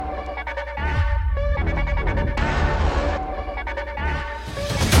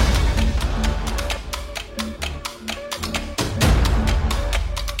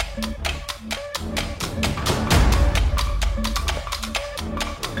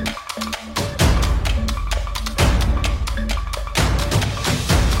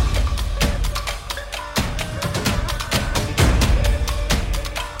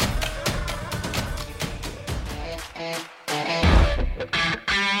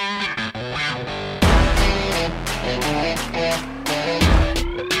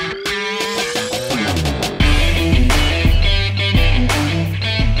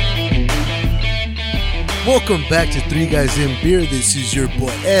Welcome back to Three Guys in Beer. This is your boy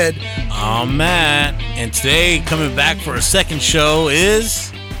Ed. I'm Matt, and today coming back for a second show is...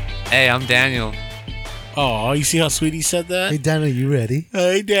 Hey, I'm Daniel. Oh, you see how sweet he said that? Hey Daniel, you ready?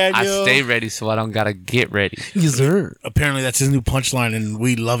 Hey, Daniel. I stay ready so I don't gotta get ready. Yes, sir. Apparently that's his new punchline, and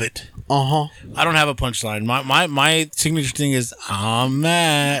we love it. Uh-huh. I don't have a punchline. My signature thing is, I'm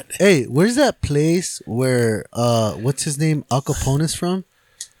Matt. Hey, where's that place where, what's his name, Al Capone is from?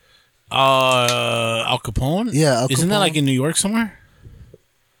 Al Capone? Yeah, Al Isn't that Capone. like in New York somewhere?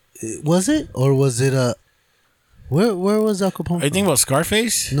 Was it? Or was it, where was Al Capone Are you thinking about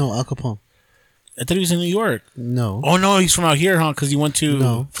Scarface? No, Al Capone. I thought he was in New York. No. Oh, no, he's from out here, huh? Because he went to...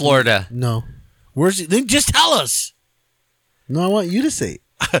 No. Florida. No. Where's he? Then just tell us. No, I want you to say it.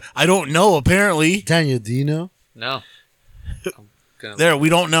 I don't know, apparently. Daniel, do you know? No. I'm gonna... There, we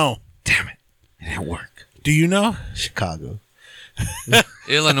don't know. Damn it. It didn't work. Do you know? Chicago.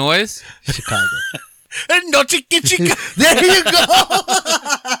 Illinois? Chicago. No chicken chicken. There you go.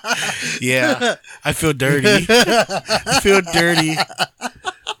 Yeah, I feel dirty. I feel dirty.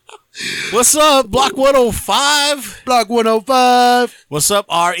 What's up, Block 105? Block 105. What's up,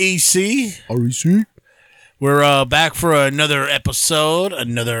 REC? REC. We're back for another episode.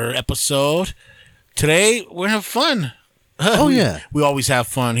 Today, we're gonna have fun. Oh, yeah. We always have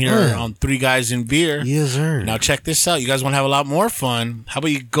fun here Yeah. on Three Guys in Beer. Yes, sir. Now check this out. You guys want to have a lot more fun? How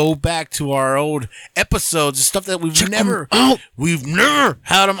about you go back to our old episodes and stuff that we've Check never them out.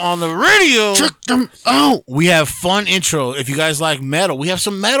 had them on the radio. Check them out. We have fun intro. If you guys like metal, we have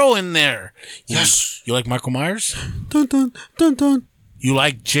some metal in there. Yes. You like Michael Myers? Dun, dun, dun, dun. You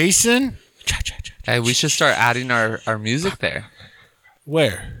like Jason? Hey, we should start adding our music there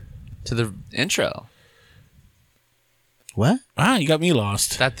Where? to the intro. What? Ah, you got me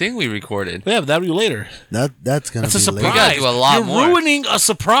lost. That thing we recorded. Yeah, but that'll be later. That's gonna That's a be surprise. later. We gotta do a lot You're more. ruining a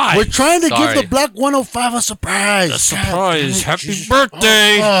surprise. We're trying to Sorry. give the Block 105 a surprise. A surprise. God, Happy Jesus.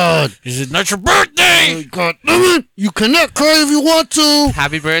 birthday. Oh, God. Is it not your birthday? God damn it. You cannot cry if you want to.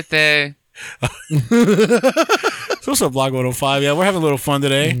 Happy birthday. So what's up, Block 105? Yeah, we're having a little fun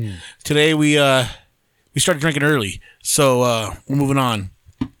today. Today we started drinking early, so we're moving on.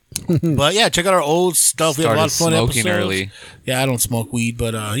 But yeah, check out our old stuff. We have a lot of fun Started smoking episodes. early. Yeah, I don't smoke weed,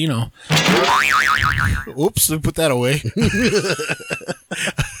 but you know. Oops, let me put that away.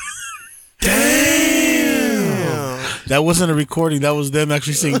 Damn. That wasn't a recording. That was them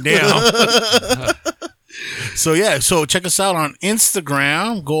actually saying damn. So yeah, so check us out on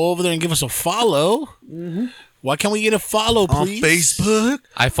Instagram. Go over there and give us a follow. Why can't we get a follow, On please? Facebook,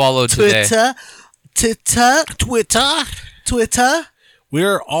 I followed today. Twitter, TikTok, Twitter. Twitter.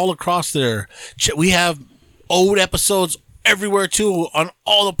 We're all across there. We have old episodes everywhere too on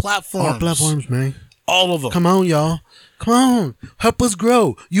all the platforms. All platforms, man. All of them. Come on, y'all. Come on. Help us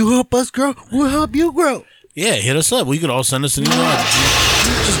grow. You help us grow. We'll help you grow. Yeah, hit us up. We could all send us an email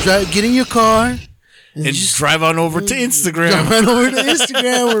Just get in your car and just drive on over to Instagram. Jump right over to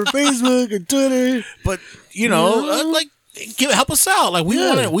Instagram or Facebook or Twitter. But you know, help us out. Like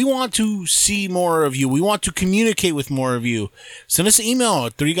Yeah. we want to see more of you. We want to communicate with more of you. Send us an email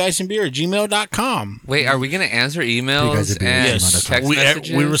at 3guysinbeer@gmail.com. Wait, are we gonna answer Guys emails are being and Yes, text we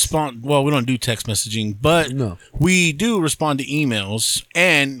messages? respond. Well, we don't do text messaging, but No. we do respond to emails,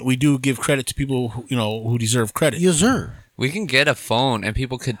 and we do give credit to people who deserve credit. Yes, sir. We can get a phone and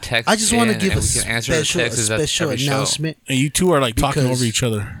people could text. I just want to in give and a we can answer the special texts at every show. announcement. And you two are like talking Because- over each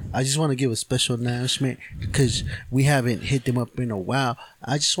other. I just want to give a special announcement because we haven't hit them up in a while.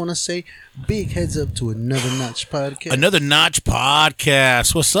 I just want to say big heads up to Another Notch podcast. Another Notch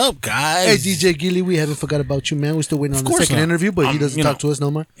podcast. What's up, guys? Hey, DJ Gilly, we haven't forgot about you, man. We're still waiting on the course second not. interview, but he doesn't you talk know. to us no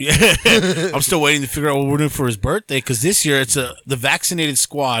more. Yeah, I'm still waiting to figure out what we're doing for his birthday because this year it's the vaccinated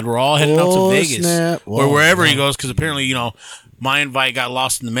squad. We're all heading out to Oh, Vegas snap. or Whoa, wherever he wow. goes because apparently my invite got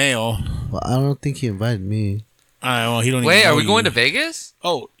lost in the mail. Well, I don't think he invited me. Well, he don't. Wait, even are know we going you. to Vegas?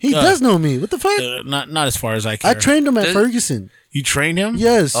 Oh, He does know me. What the fuck? not as far as I care. I trained him at Does- Ferguson. You trained him?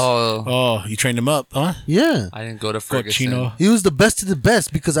 Yes. Oh, Oh, you trained him up, huh? Yeah. I didn't go to Ferguson. Cochino. He was the best of the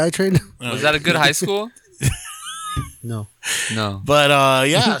best because I trained him. Was that a good high school? No. No. But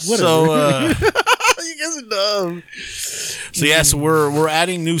yeah, so You guys are dumb. so we're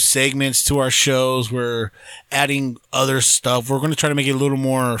adding new segments to our shows. We're adding other stuff. We're going to try to make it a little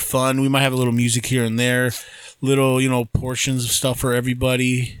more fun. We might have a little music here and there, little portions of stuff for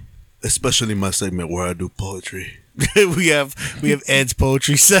everybody. Especially my segment where I do poetry. we have Ed's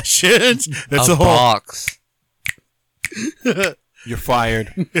poetry sessions. That's a a whole. box. You're fired.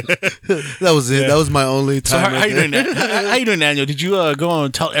 That was it. That was my only So time. how you doing? How you doing, Daniel? Did you go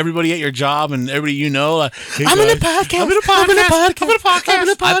and tell everybody at your job and everybody you know? Hey, I'm in a guys, podcast. I'm in a podcast. I'm in a podcast. I'm in a podcast. I'm in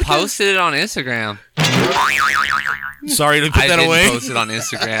a I podcast. posted it on Instagram. Sorry to put I that didn't away. post it on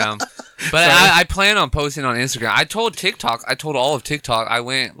Instagram. But I plan on posting on Instagram. I told TikTok. I told all of TikTok. I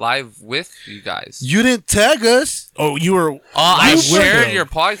went live with you guys. You didn't tag us, Oh, you were. I live with shared them. your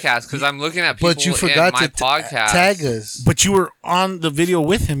podcast because I'm looking at people but you in forgot my to podcast. tag us. But you were on the video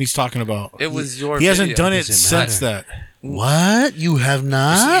with him. He's talking about. It was your. He hasn't video. done it Doesn't since that. What? You have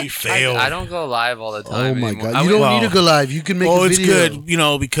not? He failed. I don't go live all the Oh time. my anymore. god! I You went- don't Well, need to go live. You can make Oh, a it's video.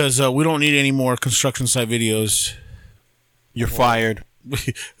 good, because we don't need any more construction site videos. You're fired.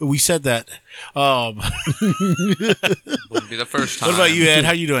 We said that. Wouldn't be the first time. What about you, Ed?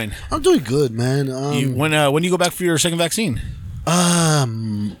 How you doing? I'm doing good, man. When do you go back for your second vaccine?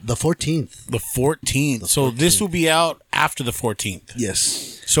 The 14th. The 14th. So this will be out after the 14th.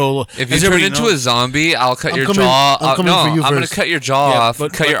 Yes. So If you as turn everybody into knows- a zombie, I'll cut I'm your coming- jaw. I'm coming no, for you I'm gonna first. cut your jaw Yeah, off,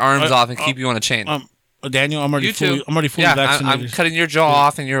 but- cut your but- arms off, and keep you on a chain. Daniel, I'm already You too. fully yeah, vaccinated. I'm cutting your jaw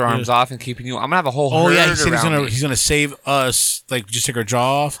off and your arms off and keeping you. I'm gonna have a whole Oh herd yeah, he said around me. he's gonna save us. Like just take our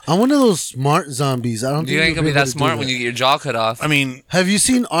jaw off. I'm one of those smart zombies. I don't. You think ain't gonna be you'll able that to do smart when you get your jaw cut off. I mean, Have you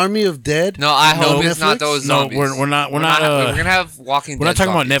seen Army of Dead? No, I No, hope it's not Netflix? those no, zombies. we're not. We're gonna have We're Walking Dead not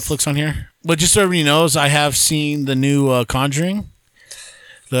talking about zombies. Netflix on here. But just so everybody knows, I have seen the new Conjuring,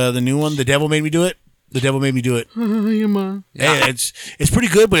 the new one. The Devil Made Me Do It. The Devil Made Me Do It. Your mom. Yeah. Hey, it's pretty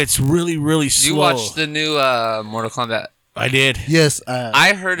good, but it's really slow. You watched the new Mortal Kombat? I did. Yes.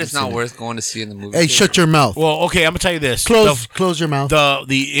 I heard it's not worth going to see in the movie. Hey, theater. shut your mouth. Well, okay, I'm gonna tell you this. Close your mouth.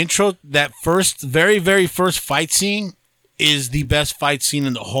 The intro, that very first fight scene is the best fight scene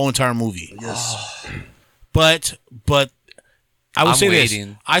in the whole entire movie. Yes. But I would I'm say waiting.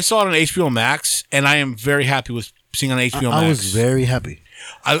 this: I saw it on HBO Max, and I am very happy with seeing it on HBO Max. I was very happy.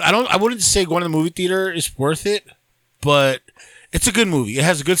 I wouldn't say going to the movie theater is worth it, but it's a good movie. It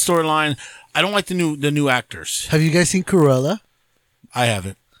has a good storyline. I don't like the new actors. Have you guys seen Cruella? I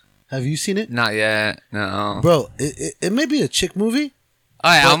haven't. Have you seen it, Not yet. No. bro? It may be a chick movie.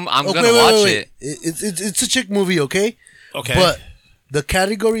 All right, but- I'm okay, gonna wait, watch wait, it. wait. It's a chick movie, okay? Okay. But the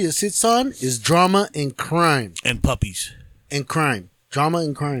category it sits on is drama and crime. And puppies. Drama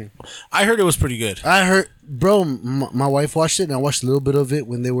and crime. I heard it was pretty good. I heard, bro. My wife watched it, and I watched a little bit of it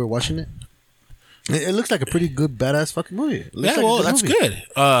when they were watching it. It looks like a pretty good, badass fucking movie. It looks Yeah, like a well, that's movie. good.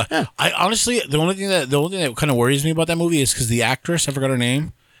 Yeah. I honestly, the only thing that kind of worries me about that movie is because the actress, I forgot her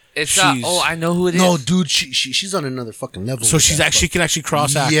name. It's She's- I know who it is. No, dude, she's on another fucking level. So with she's that actually fuck- can actually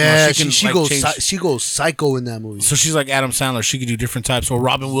cross act. Yeah, can, she like, goes change- she goes psycho in that movie. So she's like Adam Sandler. She could do different types. Or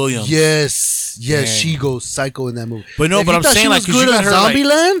Robin Williams. Yes, Dang. she goes psycho in that movie. But no, If but you I'm thought saying, she like, was 'cause you good got in her, like-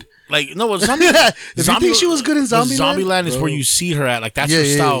 Zombieland. Like no, zombie. If you think she was good in Zombieland, Zombieland is bro. where you see her at. Like that's Yeah, her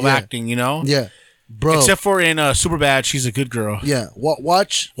yeah, style of yeah. acting. You know. Yeah, bro. Except for in Superbad, she's a good girl. yeah,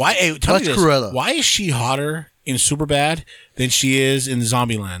 watch. Why? Hey, tell Watch me this. Cruella. Why is she hotter in Superbad than she is in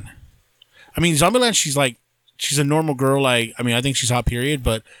Zombieland? I mean, Zombieland, she's a normal girl. Like, I mean, I think she's hot. Period.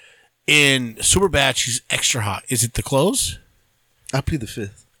 But in Superbad, she's extra hot. Is it the clothes? I plead the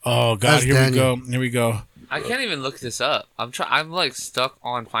fifth. Oh God! That's Here Daniel. we go. Here we go. I can't even look this up. I'm like stuck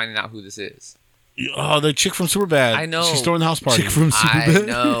on finding out who this is. Oh, the chick from Superbad. I know. She's throwing the house party. Chick from I Superbad.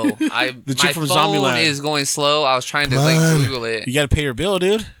 know. The chick my from phone Zombieland. is going slow. I was trying to like Blood. Google it. You got to pay your bill,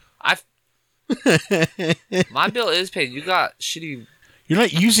 dude. My bill is paid. You got shitty. You're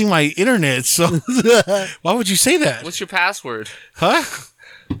not using my internet, so why would you say that? What's your password? Huh?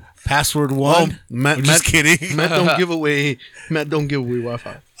 Password one. Matt, I'm just kidding. Matt don't give away. Matt don't give away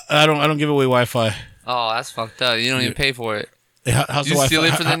Wi-Fi. I don't give away Wi-Fi. Oh, that's fucked up. You don't even pay for it. How's the You Wi-Fi? steal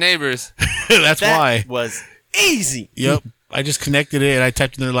it from the neighbors. That's why. was easy. Yep. I just connected it and I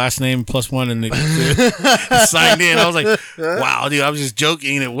typed in their last name +1 and it signed in. I was like, wow, dude, I was just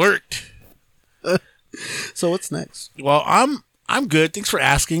joking and it worked. So what's next? Well, I'm good. Thanks for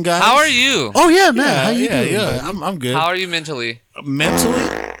asking, guys. How are you? Oh yeah, man. Yeah, How you yeah, doing? yeah. buddy? I'm good. How are you mentally?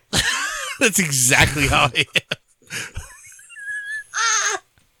 Mentally? That's exactly how I am.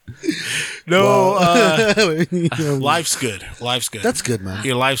 No, life's good. Life's good. That's good, man.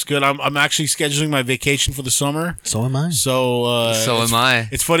 Yeah, life's good. I'm actually scheduling my vacation for the summer. So am I. So So am I.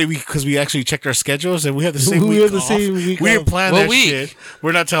 It's funny because we actually checked our schedules and we have the same We week have the off. same week We didn't off. plan What that week? shit.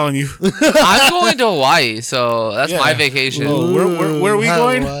 We're not telling you. I'm going to Hawaii, so that's Yeah. my vacation. Oh, where are we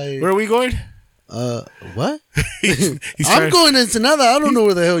going? Hawaii. Where are we going? What? He's I'm trying- going to Ensenada. I don't know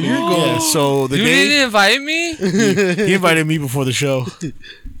where the hell you're going. Yeah, so the You day didn't invite me? he invited me before the show.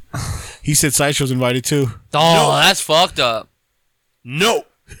 He said Sideshow's invited too. Oh, that's fucked up. No.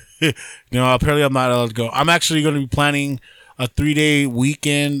 No, apparently I'm not allowed to go. I'm actually going to be planning a 3-day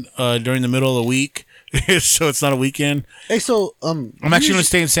weekend during the middle of the week, so it's not a weekend. Hey, so I'm actually gonna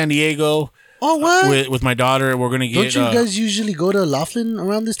stay in San Diego. Oh, what? With my daughter, we're gonna get. Don't you guys usually go to Laughlin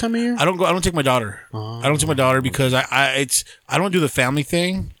around this time of year? I don't take my daughter. I don't take my daughter because I don't do the family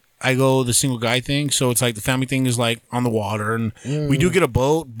thing. I go the single guy thing. So it's like the family thing is like on the water, and we do get a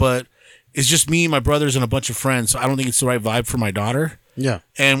boat, but it's just me, my brothers, and a bunch of friends. So I don't think it's the right vibe for my daughter. Yeah.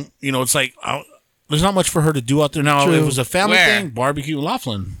 And it's like there's not much for her to do out there now. True. If it was a family Where? thing, barbecue in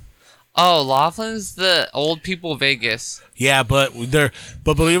Laughlin. Oh, Laughlin's the old people Vegas. Yeah, but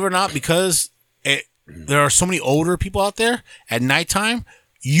believe it or not, because there are so many older people out there at nighttime,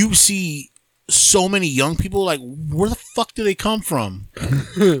 you see so many young people. Like, where the fuck do they come from?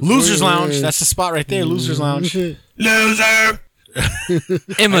 Losers Lounge. That's the spot right there. Losers Lounge. Loser.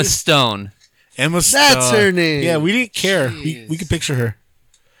 Emma Stone. Emma Stone. That's her name. Yeah, we didn't care. We could picture her.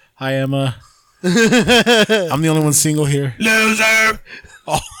 Hi, Emma. I'm the only one single here. Loser.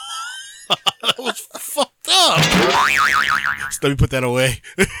 Oh. That was fucked up. So let me put that away.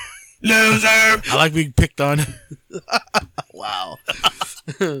 Loser. I like being picked on. Wow.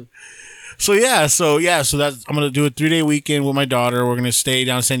 So that's I'm gonna do a 3-day weekend with my daughter. We're gonna stay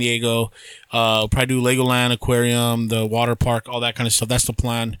down in San Diego. Probably do Legoland, aquarium, the water park, all that kind of stuff. That's the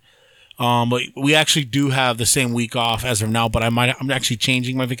plan. But we actually do have the same week off as of now. But I'm actually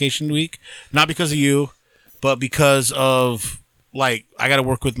changing my vacation week, not because of you, but because of like I got to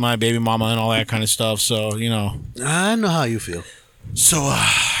work with my baby mama and all that kind of stuff. So I know how you feel. So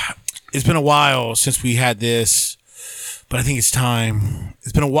it's been a while since we had this, but I think it's time.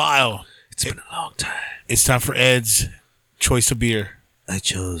 It's been a while. It's been a long time. It's time for Ed's choice of beer. I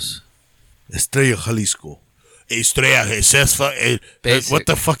chose Estrella Jalisco. Estrella, Basic. what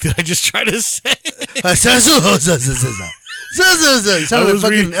the fuck did I just try to say? You sound like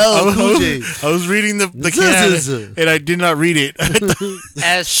fucking L Cool J. I was reading the can and I did not read it.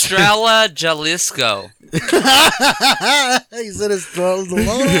 Estrella Jalisco. He said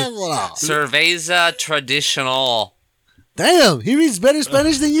Estrella. Cerveza Tradicional. Damn, he reads better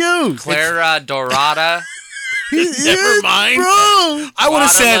Spanish than you. Clara Dorada. Never mind. Bro. I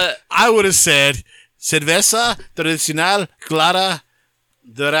would have said Cerveza Tradicional Clara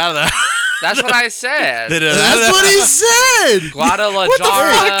Dorada. That's what I said. That's what he said.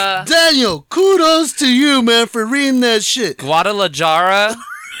 Guadalajara. Daniel, kudos to you, man, for reading that shit. Guadalajara.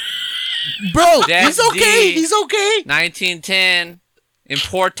 Bro, That's he's okay. the- He's okay. 1910.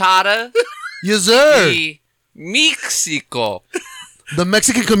 Importada Yes, sir. de Mexico. The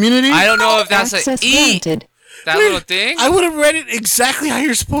Mexican community? I don't know if that's Access a E. granted. That little thing. I would have read it exactly how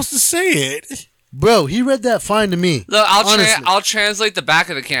you're supposed to say it. Bro, he read that fine to me. Look, Honestly. I'll translate the back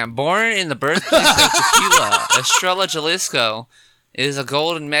of the can. Born in the birthplace of tequila, Estrella Jalisco is a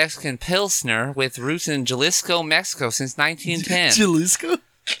golden Mexican pilsner with roots in Jalisco, Mexico since 1910. Jalisco?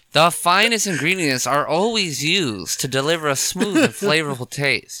 The finest ingredients are always used to deliver a smooth and flavorful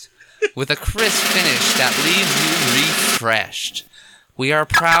taste, with a crisp finish that leaves you refreshed. We are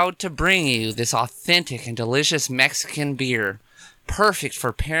proud to bring you this authentic and delicious Mexican beer, perfect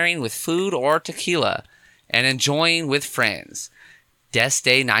for pairing with food or tequila, and enjoying with friends.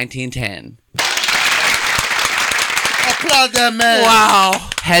 Deste 1910. Applaud that man. Wow.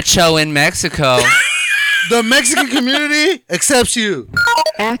 Hecho in Mexico. The Mexican community accepts you.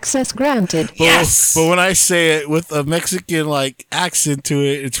 Access granted. But when I say it with a Mexican accent to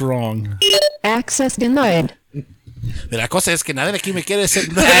it, it's wrong. Access denied. La cosa es que nadie aquí me quiere ser.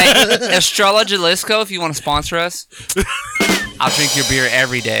 Hey, Estrella Jalisco, if you want to sponsor us, I'll drink your beer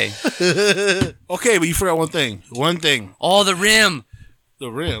every day. Okay, but you forgot one thing. Oh, the rim.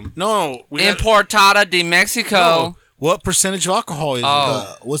 The rim. No. Importada de Mexico. No. What percentage of alcohol is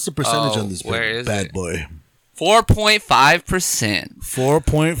it? What's the percentage Oh, on this where is bad it? boy? 4.5%.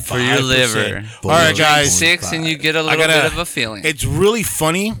 4.5 For your liver. All right, guys. 6 and you get a little bit of a feeling. It's really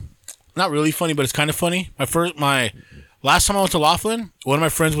funny. Not really funny, but it's kind of funny. My last time I went to Laughlin, one of my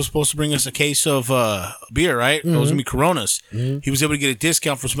friends was supposed to bring us a case of beer, right? It was gonna be Coronas. He was able to get a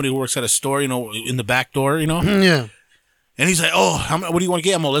discount for somebody who works at a store, in the back door, Yeah. And he's like, "Oh, what do you want to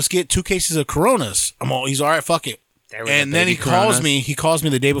get?" I'm like, "Let's get 2 cases of Coronas." He's all right, fuck it. And then he calls me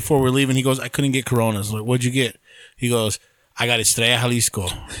the day before we're leaving. He goes, "I couldn't get Coronas." I'm like, "What'd you get?" He goes, "I got Estrella Jalisco."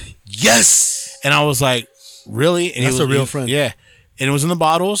 Yes. And I was like, "Really?" And That's a real friend. Yeah. And it was in the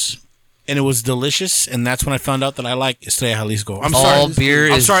bottles. And it was delicious, and that's when I found out that I like Estrella Jalisco. All beer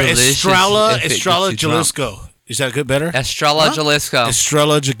is delicious. Estrella if it gets you drunk. Jalisco. Is that good? Better? Estrella Jalisco.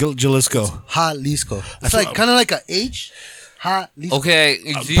 Estrella Jalisco. Jalisco. It's kind of like a H. Jalisco. Okay, do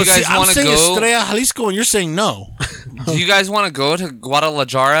you But guys I'm want to saying go? Estrella Jalisco, and you're saying no. Do you guys want to go to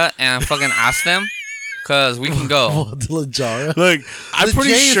Guadalajara and fucking ask them? Cause we can go. Guadalajara. Look, I'm The pretty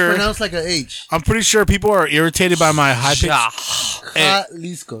J is sure. pronounced like an H. I'm pretty sure people are irritated by my high pitch. Ja.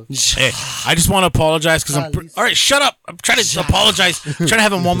 Jalisco. Hey, I just want to apologize because I'm. All right, shut up. I'm trying to apologize. I'm trying to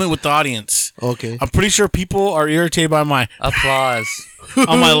have a moment with the audience. Okay. I'm pretty sure people are irritated by my Applause.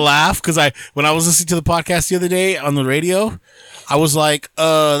 on my laugh because when I was listening to the podcast the other day on the radio, I was like,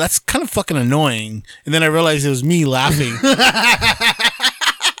 that's kind of fucking annoying, and then I realized it was me laughing.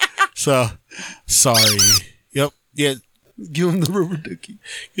 So, sorry. Yep. Yeah. Give him the rubber ducky.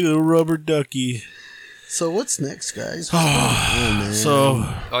 You know, rubber ducky. So what's next, guys? Oh, man. So,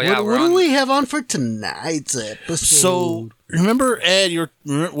 Oh yeah, what we're do on. we have on for tonight's episode? so remember Ed?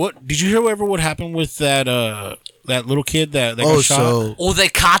 What did you hear? What happened with that little kid that got shot? so Oh, they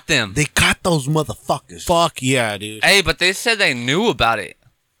caught them. they caught those motherfuckers. Fuck yeah, dude. Hey, but they said they knew about it.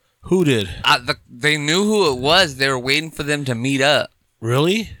 Who did? They knew who it was. They were waiting for them to meet up.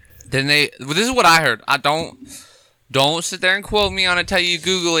 Really? Then well, this is what I heard. I don't sit there and quote me on it. Tell you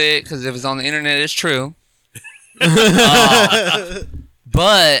Google it because if it's on the internet, it's true.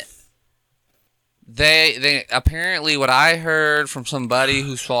 But they apparently what I heard from somebody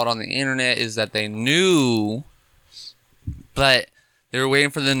who saw it on the internet is that they knew, but they were waiting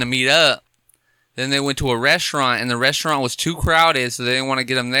for them to meet up. Then they went to a restaurant, and the restaurant was too crowded, so they didn't want to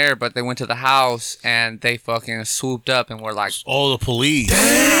get them there. But they went to the house, and they fucking swooped up and were like, Oh, the police.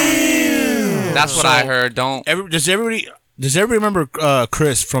 "That's what I heard." Does everybody remember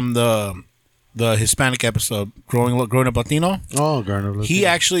Chris from the Hispanic episode, growing up Latino? Oh, Garner. He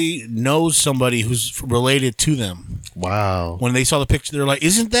actually knows somebody who's related to them. Wow. When they saw the picture, they're like,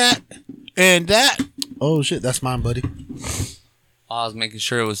 "Isn't that and that?" Oh shit, that's mine, buddy. I was making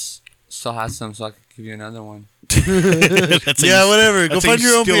sure it was still had some, so I could give you another one. That's Yeah, whatever. Go that's how find you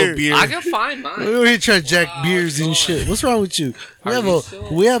your own steal a beer. I can find mine. We're here trying to jack beers and shit. What's wrong with you?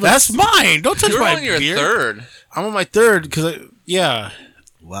 We have a. That's mine. Don't touch You're my on your beer. third. I'm on my third because yeah.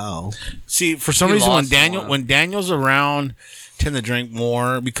 Wow. See, for some You reason, lost one. when Daniel's around, I tend to drink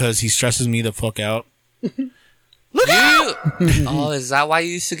more because he stresses me the fuck out. Look Oh, is that why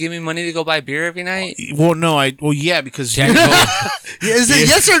you used to give me money to go buy beer every night? Well, no, yeah, because Yeah, is it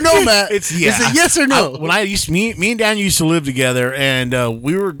yes or no, Matt? It's yeah. Is it yes or no? Me and Daniel used to live together, and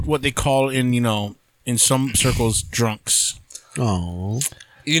we were what they call in some circles drunks. Oh.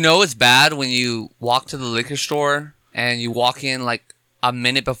 You know it's bad when you walk to the liquor store and you walk in like a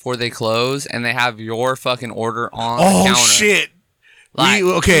minute before they close and they have your fucking order on the Oh counter. shit! Like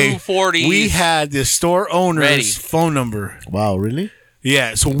Okay, 240s. we had the store owner's Ready. phone number. Wow, really?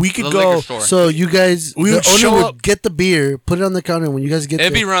 Yeah, so we could The go. liquor store. So you guys, We the would owner show would up- get the beer, put it on the counter, and when you guys get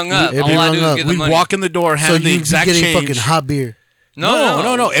It'd there, be rung up. It'd All be I rung do is up. get the We'd money. walk in the door, So have the you'd be exact getting change. fucking hot beer.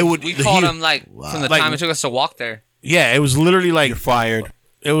 No. It would. We called them like from the Like- time it took us to walk there. Yeah, it was literally like You're fired.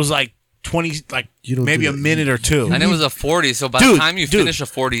 it was like 20, like You don't maybe do a that. minute or two. And it was a 40, so by the time you finish a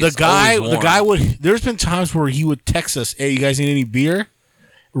 40, the it's guy, always warm. would. There's been times where he would text us, "Hey, you guys need any beer?"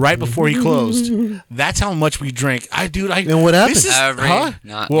 Right before he closed. That's how much we drank. And what happened? This is, Every huh?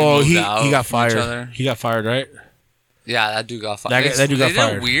 night we Well, moved he out got from each fired. other. He got fired, right? Yeah, that dude got fired. That dude got they fired.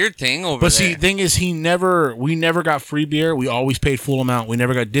 did a weird thing over But there. see, the thing is, we never got free beer. We always paid full amount. We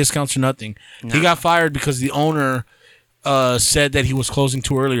never got discounts or nothing. He got fired because the owner said that he was closing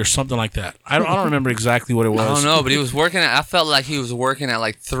too early or something like that. I don't remember exactly what it was. I don't know, but he was working at. I felt like he was working at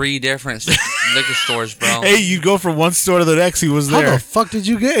like 3 different liquor stores, bro. Hey, you go from one store to the next. He was How there. the fuck did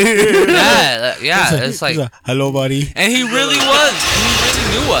you get? Yeah, it's like, He's like, hello, buddy. and he really was. And he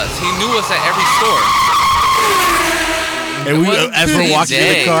really knew us. He knew us at every store. And we, One as we're pretty walking in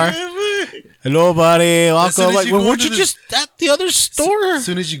the day. car, hello, buddy. soon Welcome. as Like, you well, go weren't into you the- just at the other store? As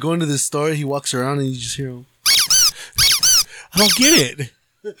soon as you go into the store, he walks around and you just hear him. I don't get it.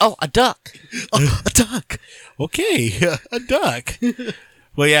 Oh, a duck. Oh, a duck. Okay, a duck.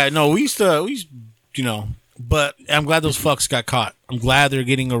 Well, yeah, no, we used to, but I'm glad those fucks got caught. I'm glad they're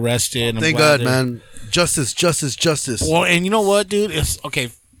getting arrested. I'm Thank glad God, they're- man. Justice, justice, justice. Well, and you know what, dude? It's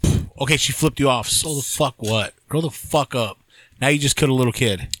okay. Okay, she flipped you off. So the fuck what? Grow the fuck up. Now you just killed a little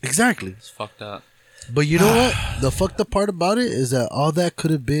kid. Exactly. It's fucked up. But you know what? The fucked up part about it is that all that could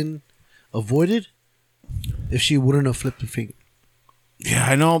have been avoided if she wouldn't have flipped her finger. Yeah,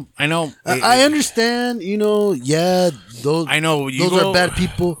 I know. I understand, yeah, those I know. those are bad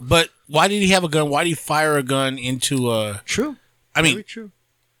people. But why did he have a gun? Why did he fire a gun into a? True. I mean, Very true.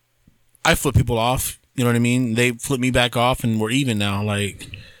 I flip people off. You know what I mean? They flip me back off, and we're even now. Like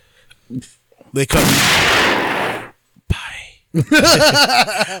they cut me. Bye.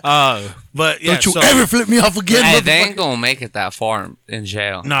 But yeah, Don't you so, ever flip me off again, Hey, they motherfucker. ain't gonna make it that far in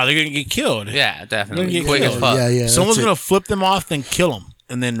jail. No, they're gonna get killed. Yeah, They're definitely. gonna get Quick as killed. fuck. Yeah, yeah. Someone's that's gonna flip them off, then kill them,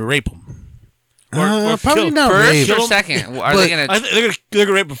 and then rape them. or Probably kill not First rape. or second? Are But- they gonna they're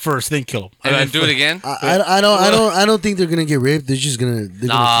gonna rape him first, then kill him. and then do it again? I don't think they're gonna get raped. They're just gonna.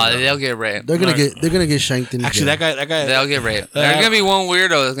 Nah, they'll get raped. They're gonna get shanked in. Actually, that guy. They'll get raped. There's gonna be one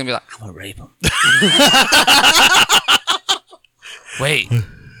weirdo that's gonna be like, I'm gonna rape him. Wait,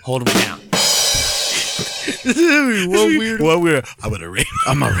 hold him down. One weird. I'm gonna rape.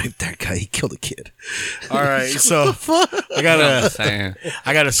 I'm gonna rape that guy. He killed a kid. All right, so I got I'm a saying.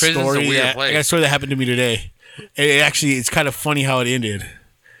 I got a Prison's a story. weird I place. got a story that happened to me today. It's kind of funny how it ended.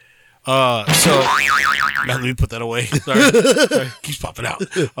 So let me put that away. Sorry. Keeps popping out.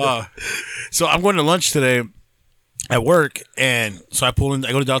 So I'm going to lunch today at work, and so I pull in.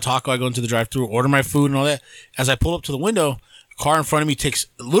 I go to Del Taco. I go into the drive-thru, order my food and all that. As I pull up to the window, a car in front of me takes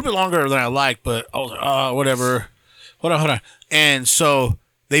a little bit longer than I like, but I was like, whatever. Hold on. And so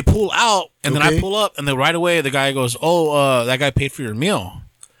they pull out, and then I pull up, and then right away the guy goes, that guy paid for your meal.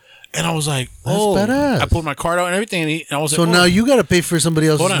 And I was like, badass. I pulled my card out and everything, and I was So like, now you gotta pay for somebody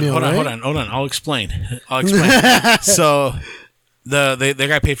else's meal, right? hold on. I'll explain. So the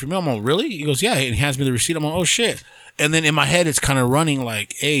guy paid for me. I'm like, really? He goes, yeah. And he hands me the receipt. I'm like, oh shit. And then in my head, it's kind of running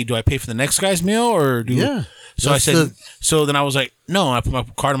like, hey, do I pay for the next guy's meal or do? Yeah. So I said. So then I was like, no. I put my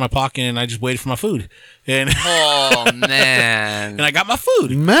card in my pocket and I just waited for my food. And Oh man. and I got my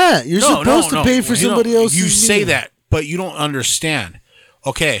food. Matt, you're supposed to pay for somebody else's You meal. say that, but you don't understand.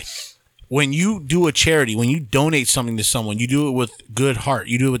 Okay. When you do a charity, when you donate something to someone, you do it with good heart.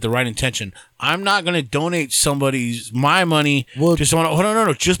 You do it with the right intention. I'm not going to donate my money to someone. Hold on,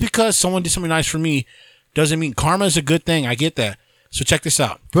 no. Just because someone did something nice for me doesn't mean karma is a good thing. I get that. So check this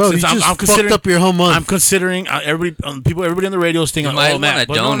out, bro. Since you just fucked up your whole month. I'm considering everybody on the radio is thinking, might "Oh, Matt,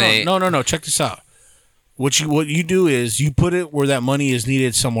 wanna donate. No. Check this out. What you do is you put it where that money is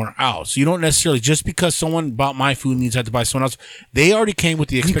needed somewhere else. You don't necessarily just because someone bought my food needs to have to buy someone else. They already came with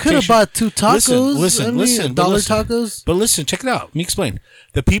the You expectation. could have bought 2 tacos. Listen, dollar tacos. But listen, check it out. Let me explain.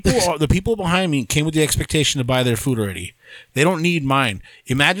 The people behind me came with the expectation to buy their food already. They don't need mine.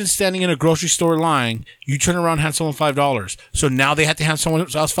 Imagine standing in a grocery store line. You turn around and hand someone $5. So now they have to hand someone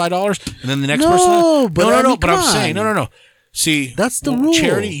else $5, and then the next person. No, but I mean, But come I'm saying on. no. See, That's the rule.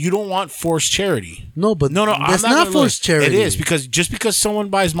 Charity, you don't want forced charity. No, but No, that's I'm not gonna forced look. charity. It is because just because someone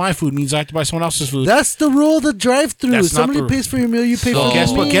buys my food means I have to buy someone else's food. That's the rule of the drive-through. That's not Somebody the- pays for your meal, you pay for Guess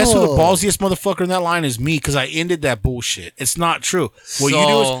your what? meal. Guess who the ballsiest motherfucker in that line is? Me, because I ended that bullshit. It's not true. What you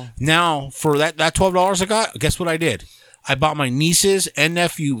do is now for that $12 I got. Guess what I did? I bought my nieces and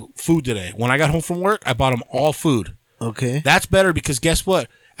nephew food today. When I got home from work, I bought them all food. Okay. That's better because guess what?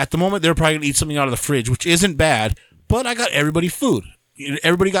 At the moment, they're probably gonna eat something out of the fridge, which isn't bad. But I got everybody food.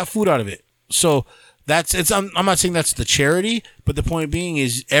 Everybody got food out of it. So I'm not saying that's the charity, but the point being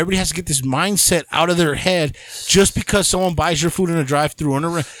is everybody has to get this mindset out of their head. Just because someone buys your food in a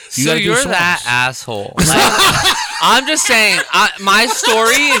drive-through, So you're that asshole. Like, I'm just saying, my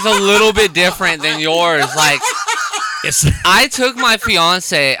story is a little bit different than yours. Like, I took my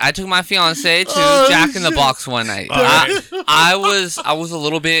fiance to Jack in the Box one night. I was a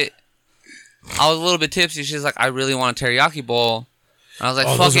little bit tipsy. She's like, I really want a teriyaki bowl. And I was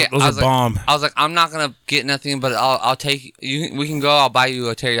like, fuck it. Those are bomb. I was like, I'm not gonna get nothing, but I'll take you. We can go. I'll buy you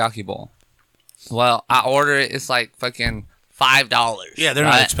a teriyaki bowl. Well, I order it. It's like fucking $5. Yeah, they're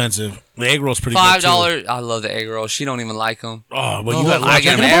not expensive. The egg roll's pretty good too. $5. I love the egg rolls. She don't even like them. Oh, well, you got. I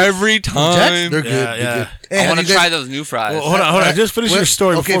get them every time. They're good. Yeah, They're yeah. good. Hey, I want have to you try guys- those new fries. Well, hold on. Just finish your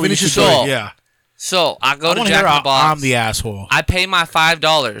story. Okay, before we finish get your to story. Yeah. So I go I to want to Jack hear in the Box. I'm the asshole. I pay my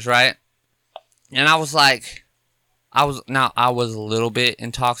 $5, right? And I was like, I was a little bit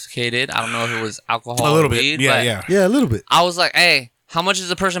intoxicated. I don't know if it was alcohol A little or weed, bit. Yeah, but yeah. Yeah, a little bit. I was like, hey, how much is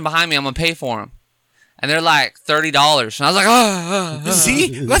the person behind me? I'm gonna pay for him. And they're like $30. And I was like, See,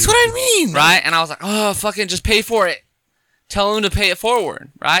 that's what I mean. right? And I was like, oh, fucking just pay for it. Tell them to pay it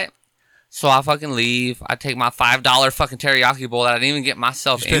forward, right? So I fucking leave. I take my $5 fucking teriyaki bowl that I didn't even get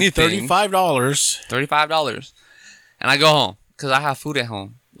myself Spent anything. $35. $35. And I go home because I have food at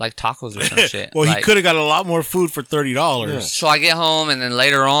home, like tacos or some shit. Well, like, he could have got a lot more food for $30. So I get home, and then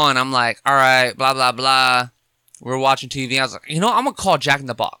later on, I'm like, all right, blah, blah, blah. We're watching TV. I was like, I'm going to call Jack in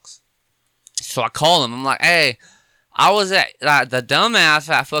the Box. So I call him. I'm like, hey, I was at the dumbass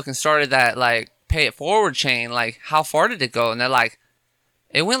that fucking started that, like, pay it forward chain. Like, how far did it go? And they're like,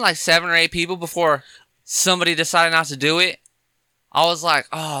 it went like 7 or 8 people before somebody decided not to do it. I was like,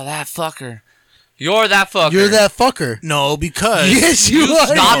 oh, that fucker. You're that fucker. You're that fucker. No, because Yes, you You are.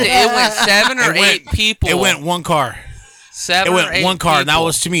 stopped it. It went 7 or It went- 8 people. it went one car. 7 It or went 8 one car, and that people.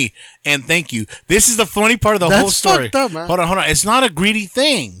 was to me. And thank you. This is the funny part of the whole That's story. fucked up, man. Hold on. It's not a greedy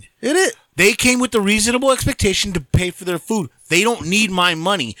thing. It is. They came with the reasonable expectation to pay for their food. They don't need my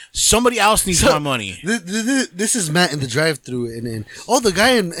money. Somebody else needs my money. This is Matt in the drive-through, and then the guy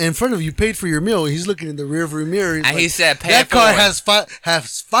in front of you paid for your meal. He's looking in the rearview mirror. And he said, "Pay that it car forward."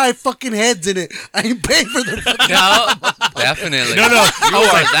 has five fucking heads in it. I ain't paying for the fucking No, definitely. No. You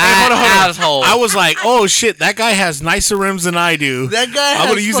are that asshole. I was like, oh shit, that guy has nicer rims than I do. That guy. I'm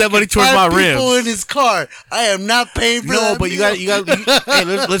gonna use that money towards my people rims. in his car. I am not paying for that. No, but meal. you got. Hey,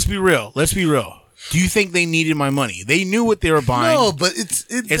 let's be real. Let's be real. Do you think they needed my money? They knew what they were buying. No, but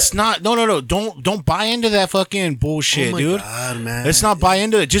It's not. No. Don't buy into that fucking bullshit, oh my dude. God, man. Let's not buy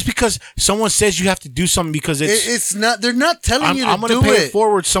into it. Just because someone says you have to do something because It's not. They're not telling you to I'm gonna do pay it. it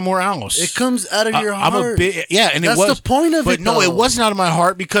forward somewhere else. It comes out of your heart. I'm a bit, and That's it was the point of but it. no, though. it wasn't out of my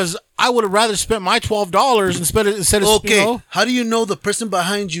heart because I would have rather spent my $12 instead of Okay, you know, how do you know the person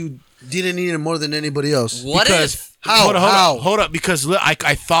behind you didn't need it more than anybody else? What because if? How? hold up because I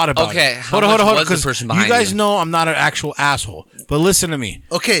thought about Okay, it. how Hold much on, was the because person you behind guys you? know I'm not an actual asshole. But listen to me.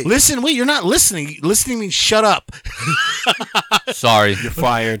 Okay. Listen, wait, you're not listening. Listening means shut up. Sorry. You're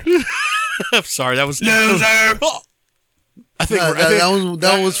fired. I'm sorry, that was loser. I think Nah,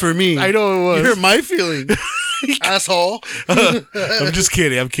 that was for me. I know it was. You hurt my feeling, asshole. I'm just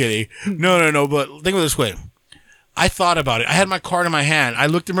kidding. I'm kidding. No. But think of it this way. I thought about it. I had my card in my hand. I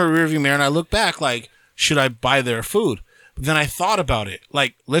looked in my rearview mirror and I looked back like, should I buy their food? But then I thought about it.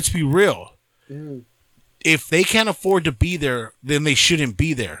 Like, let's be real. If they can't afford to be there, then they shouldn't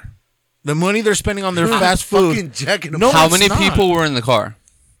be there. The money they're spending on their fast food. Fucking jacking No, How it's many not. people were in the car?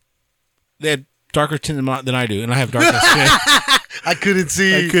 They had darker skin than I do, and I have darker skin. I couldn't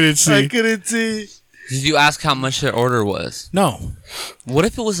see. I couldn't see. Did you ask how much their order was? No. What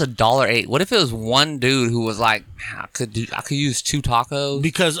if it was $1.08? What if it was one dude who was like, I could use 2 tacos?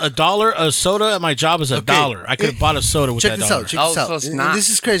 Because $1 a soda at my job is $1. I could have bought a soda with Check that this dollar. out. Check Oh, this out. so it's And not- this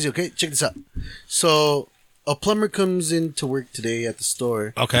is crazy. Okay, check this out. So a plumber comes in to work today at the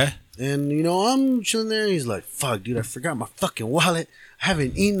store, Okay. and I'm chilling there. And he's like, "Fuck, dude, I forgot my fucking wallet. I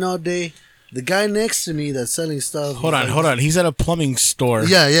haven't eaten all day." The guy next to me that's selling stuff. Hold on. He's at a plumbing store.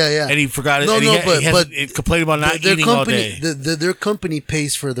 Yeah. And he forgot it. No, and no, he complained about not their eating all company, day. their company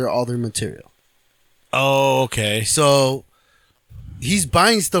pays for all their material. Oh, okay. So he's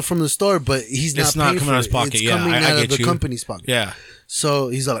buying stuff from the store, but he's not It's not paying coming for out of his it. pocket. It's Yeah, coming I out get of the you. company's pocket. Yeah. So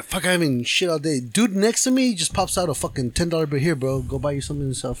he's like, "Fuck, I haven't shit all day." Dude next to me just pops out a fucking $10 bill. "Here, bro, go buy you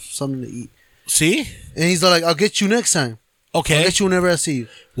something to eat." See? And he's like, "I'll get you next time. I'll Okay. get you whenever I see you."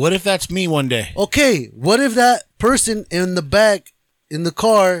 What if that's me one day? Okay, what if that person in the back in the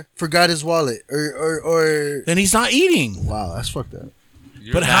car forgot his wallet or Then he's not eating. wow, that's fucked up.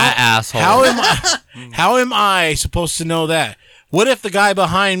 You're But that asshole. How am I supposed to know that? What if the guy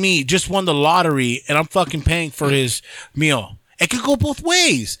behind me just won the lottery and I'm fucking paying for his meal? It could go both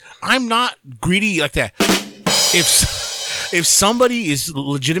ways. I'm not greedy like that. If somebody is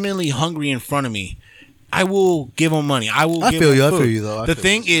legitimately hungry in front of me, I will give them money. I I give feel them you, I food. feel you, though. I The feel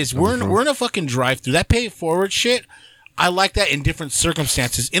thing you. is, we're in a fucking drive-through. That pay it forward shit, I like that in different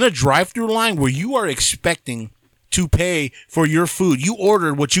circumstances. In a drive-through line where you are expecting to pay for your food, you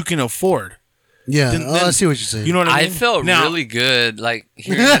ordered what you can afford. Yeah, Then- I see what you're saying. You know what I I mean? felt Now- really good, like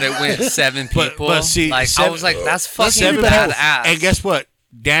hearing that it went 7 people. But see, like I was like, that's fucking seven badass. And guess what?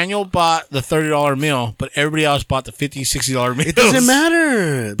 Daniel bought the $30 meal, but everybody else bought the $50, $60 meal. It doesn't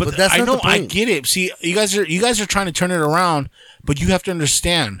matter. But that's I not know, the point. I get it. See, you guys are trying to turn it around, but you have to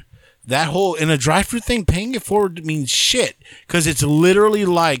understand that whole in a drive-through thing, paying it forward means shit because it's literally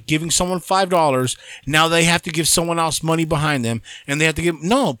like giving someone $5. Now they have to give someone else money behind them, and they have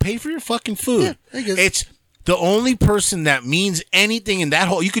to pay for your fucking food. Yeah, I guess. It's the only person that means anything in that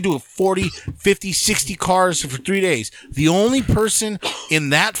whole, you could do it 40, 50, 60 cars for 3 days. The only person in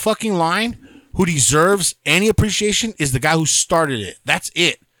that fucking line who deserves any appreciation is the guy who started it. That's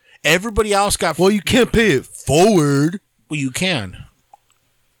it. Everybody else got. Well, you can't pay it forward. Well, you can.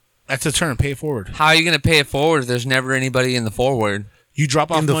 That's the term. Pay it forward. How are you gonna pay it forward if there's never anybody in the forward? You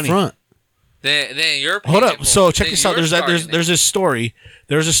drop off In the money. front. Then you're Hold paying up. it So forward. check Then this out. you're There's starting it. this story.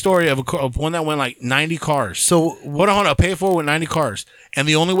 There's a story of one that went like 90 cars. So Hold on. Pay it forward with 90 cars. And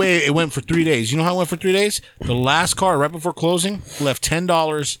the only way it went for 3 days. You know how it went for 3 days? The last car right before closing left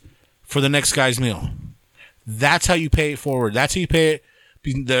 $10 for the next guy's meal. That's how you pay it forward. That's how you pay it.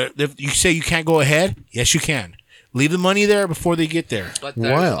 You say you can't go ahead? Yes, you can. Leave the money there before they get there. But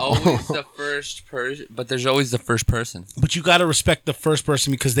there's Wow. always the first person. But there's always the first person. But you got to respect the first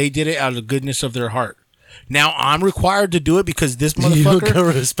person because they did it out of the goodness of their heart. Now I'm required to do it because this you don't motherfucker gotta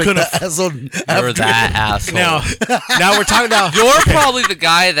respect could've- the asshole. You're that asshole. Now we're talking about You're probably the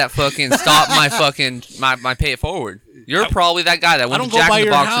guy that fucking stopped my fucking my pay it forward. You're probably that guy that I went don't to go Jack by in the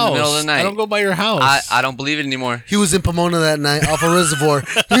your Box house. in the middle of the night. I don't go by your house. I don't believe it anymore. He was in Pomona that night off a reservoir.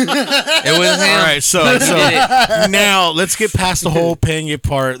 It was him. All right, so now let's get past the whole paying it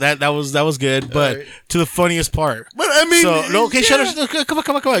part. That was good, but to the funniest part. But I mean, So no, okay, yeah. shut up.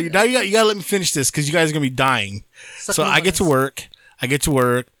 Come on. Now you gotta let me finish this because you guys are gonna be dying. So I get to work.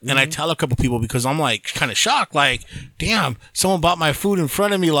 And I tell a couple people because I'm like kind of shocked. Like, damn, someone bought my food in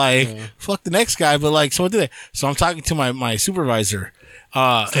front of me. Like, fuck the next guy, but like, someone did it. So I'm talking to my supervisor.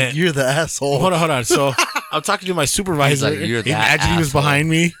 And- You're the asshole. hold on. So I'm talking to my supervisor. He's like, "You're that Imagine he was asshole." behind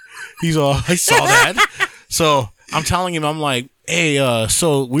me. He's all, I saw that. So I'm telling him, I'm like, hey,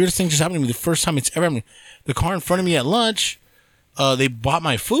 so weirdest thing just happened to me. The first time it's ever happened. The car in front of me at lunch, they bought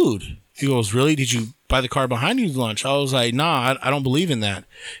my food. He goes, really? Did you buy the car behind you's lunch? I was like, nah, I don't believe in that.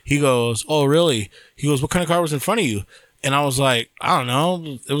 He goes, oh, really? He goes, what kind of car was in front of you? And I was like, I don't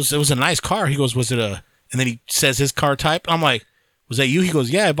know. It was a nice car. He goes, was it a? And then he says his car type. I'm like, was that you? He goes,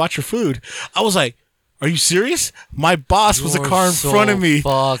 yeah, I bought your food. I was like, are you serious? My boss was a car in front of me.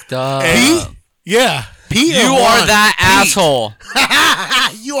 Fucked up. And yeah. Pete You or are Juan? that asshole.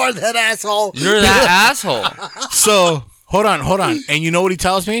 You are that asshole. You're that asshole. So hold on. And you know what he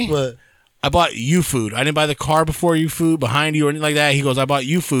tells me? What? I bought you food. I didn't buy the car before you food, behind you, or anything like that. He goes, I bought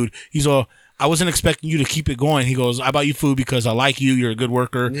you food. He's all, I wasn't expecting you to keep it going. He goes, I bought you food because I like you. You're a good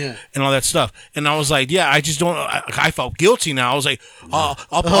worker, Yeah. and all that stuff. And I was like, yeah, I just don't. I felt guilty now. I was like,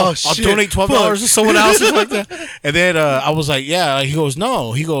 I'll shit. donate $12 to someone else or like that. And then I was like, yeah. He goes,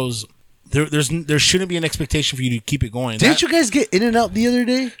 no. He goes, there shouldn't be an expectation for you to keep it going. Didn't you guys get in and out the other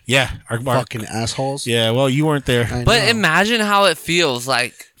day? Yeah, our Fucking assholes. yeah. Well, you weren't there. I But know. imagine how it feels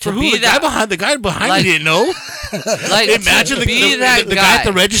like For to who? be The guy that. behind like- me didn't know. Like Imagine to the be that guy at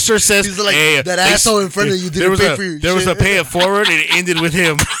the register says, He's like, hey, that they- asshole in front of you there didn't was pay a, for your There was shit. a pay it forward, and it ended with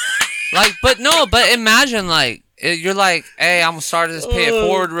him. Like, but imagine like you're like, hey, I'm gonna start this pay it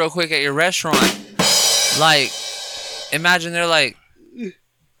forward real quick at your restaurant. Like, imagine they're like,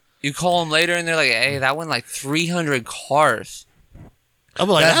 you call them later and they're like, hey, that went like 300 cars. I'm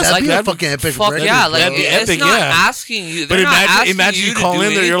like, That'd that's be a that'd fucking epic. Fuck record, yeah, bro. like That'd be it's epic, not yeah. asking you. But They're not imagine asking you to call do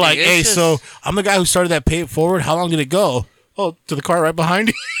in there, you're like, anything. hey, It's so just- I'm the guy who started that pay it forward. How long did it go? Oh, to the car right behind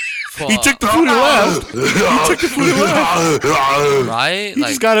you. He fuck, took the food and left. right. He Like,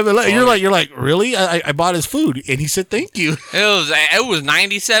 just got him. You're like, really? I bought his food, and he said thank you. it was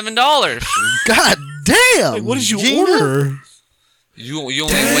 $97. God damn. Like, what did you Gina? order? You only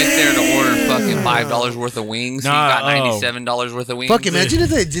went there to order fucking $5 worth of wings. Nah, you got oh. $97 worth of wings. Fuck, imagine if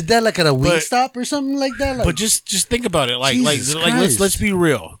they did that like at a But- Wingstop or something like that. Like, But just think about it. Like Jesus let's Christ. be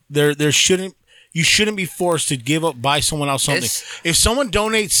real. You shouldn't be forced to buy someone else something. It's- If someone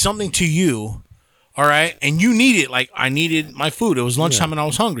donates something to you, all right, and you need it, like I needed my food. It was lunchtime and I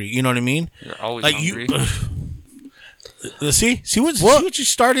was hungry. You know what I mean? You're always Like hungry. see what you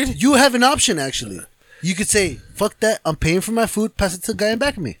started. you have an option actually. You could say, "Fuck that! I'm paying for my food. Pass it to the guy in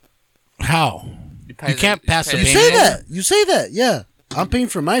back of me." How? You can't pass the pay You payment. say that. You say that. Yeah, I'm paying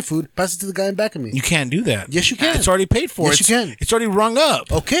for my food. Pass it to the guy in back of me. You can't do that. Yes, you can. It's already paid for. Yes, you It's- can. It's already rung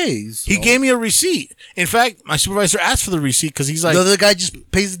up. Okay. He so- gave me a receipt. In fact, my supervisor asked for the receipt because he's like, the other guy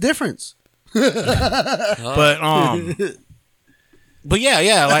just pays the difference. but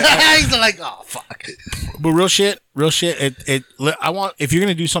yeah, like, He's like, oh fuck. but real shit. I want, if you're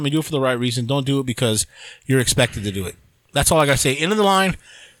gonna do something, do it for the right reason. Don't do it because you're expected to do it. That's all I gotta say. End of the line.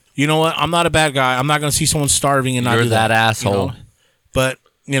 You know what? I'm not a bad guy. I'm not gonna see someone starving and not You're do that you asshole. know? But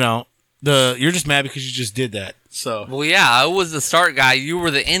you're just mad because you just did that. So, Well, yeah, I was the start guy. You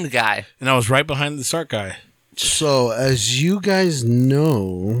were the end guy. and I was right behind the start guy. So, as you guys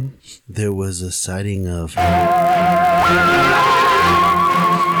know, there was a sighting of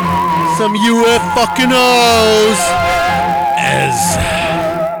some UF fucking O's.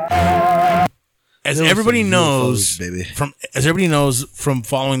 As There was everybody some knows, UFOs, baby. as everybody knows from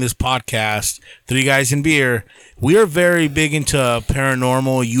following this podcast, Three Guys in Beer, we are very big into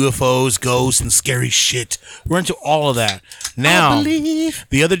paranormal, UFOs, ghosts, and scary shit. We're into all of that. Now,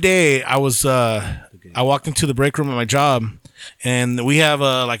 the other day, I walked into the break room at my job, and we have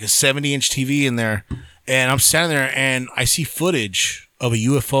like a 70-inch TV in there, and I'm standing there, and I see footage of a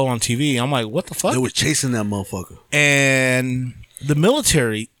UFO on TV. I'm like, what the fuck? They were chasing that motherfucker. And the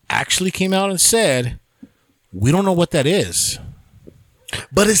military actually came out and said, we don't know what that is.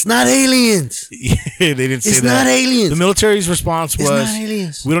 But it's not aliens. They didn't say It's that. not aliens. The military's response It's was, not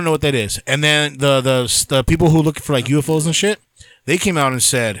aliens. we don't know what that is. And then the people who look for like UFOs and shit, they came out and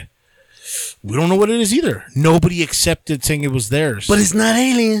said, we don't know what it is either. Nobody accepted saying it was theirs. But it's not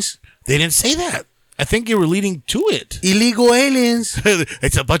aliens. They didn't say that. I think you were leading to it. Illegal aliens.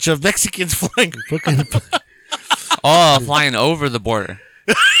 It's a bunch of Mexicans flying. Oh, flying over the border.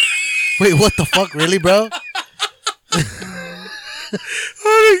 Wait, what the fuck? Really, bro?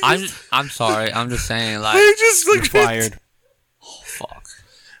 I'm sorry. I'm just saying, like, They just You're look fired. fuck.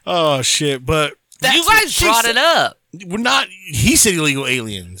 Oh shit! But You guys brought it up. We're not. He said illegal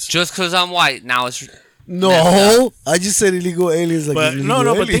aliens. Just because I'm white, now it's... No, I just said illegal aliens. Like But illegal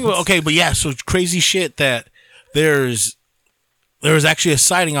but think aliens. about, okay, but yeah, so crazy shit that there's actually a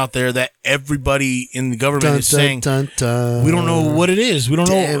sighting out there that everybody in the government is saying dun. we don't know what it is. We don't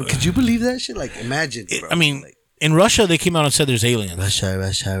Damn, know. could you believe that shit? Like, imagine. It- bro. I mean, in Russia they came out and said there's aliens. Russia.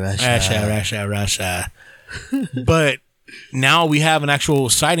 Russia. But now we have an actual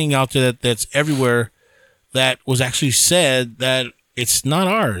sighting out there that's everywhere that was actually said that it's not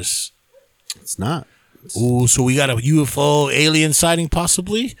ours. It's not. Ooh, so we got a UFO alien sighting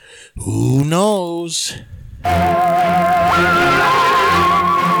possibly? Who knows?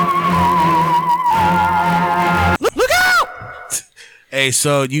 Look out! Hey,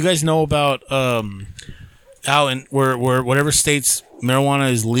 so you guys know about out in where whatever states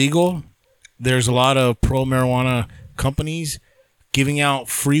marijuana is legal, there's a lot of pro marijuana companies giving out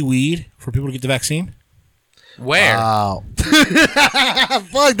free weed for people to get the vaccine. Where? Wow.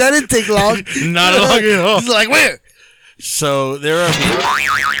 Fuck, that didn't take long. Not long at all. He's like, where? So there are.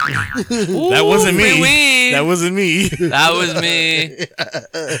 That wasn't free me. weed. That wasn't me. That was me.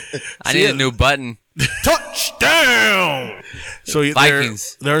 I need a new button. Touchdown! So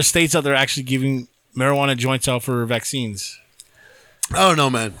Vikings. there are states out there actually giving marijuana joints out for vaccines. I don't know,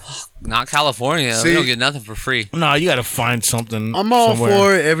 man. Not California. See? We don't get nothing for free. No, you got to find something. I'm all somewhere.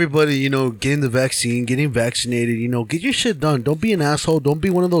 for everybody, getting the vaccine, getting vaccinated. Get your shit done. Don't be an asshole. Don't be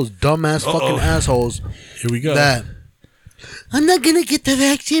one of those dumbass fucking assholes Here we go. that I'm not gonna get the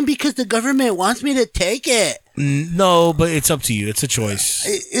vaccine because the government wants me to take it. No, but it's up to you. It's a choice.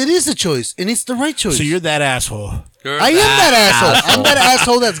 It is a choice, and it's the right choice. So you're that asshole. You're I am that asshole. I'm that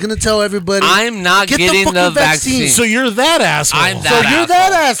asshole that's gonna tell everybody. I'm not Get the getting the, fucking vaccine. vaccine. So you're that asshole. I'm that So you're asshole.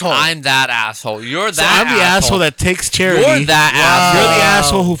 that asshole. I'm that asshole. You're So that I'm the asshole that takes charity. You're that You're asshole. the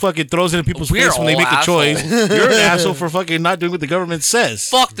asshole who fucking throws it in people's We're face when they all make a assholes. choice. You're an asshole for fucking not doing what the government says.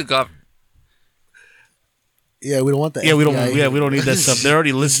 Fuck the government. Yeah, we don't want that. Yeah, we don't. FBI. Yeah, we don't need that stuff. They're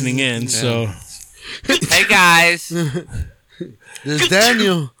already listening in. So Hey guys, There's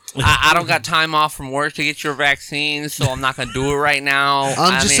Daniel. I don't got time off from work to get your vaccine, so I'm not gonna do it right now.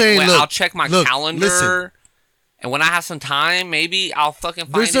 I'm just saying, look, I'll check my look, calendar, listen. and when I have some time, maybe I'll fucking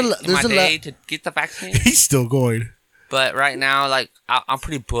find There's a it lo- in there's my a day lot- to get the vaccine. he's still going. But right now, like I'm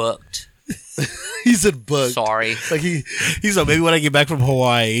pretty booked. He's a bug. Sorry. Like He's like, maybe when I get back from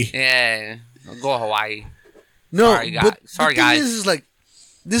Hawaii. Yeah, I'll go to Hawaii. no. Sorry, guys. But Sorry, the thing guys. is like,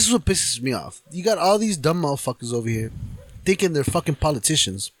 this is what pisses me off. You got all these dumb motherfuckers over here thinking they're fucking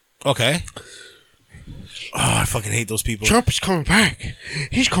politicians. Okay. Oh, I fucking hate those people. Trump is coming back.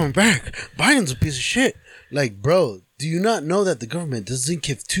 He's coming back. Biden's a piece of shit. Like, bro, do you not know that the government doesn't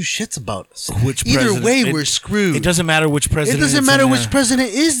give two shits about us? Which Either president- way, it- we're screwed. It doesn't matter which It president. doesn't is matter in which there. president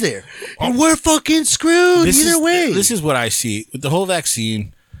is there. We're fucking screwed. Either way. This is what I see with the whole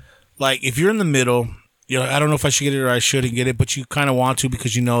vaccine. Like, if you're in the middle, I don't know if I should get it or I shouldn't get it, but you kind of want to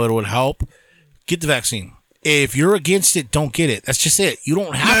because you know it would help. Get the vaccine. If you're against it, don't get it. That's just it. You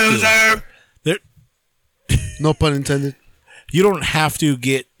don't have to. No pun intended. You don't have to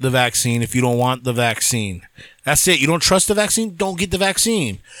get the vaccine if you don't want the vaccine. That's it. You don't trust the vaccine? Don't get the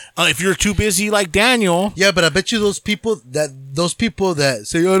vaccine. If you're too busy like Daniel, Yeah, but I bet you those people that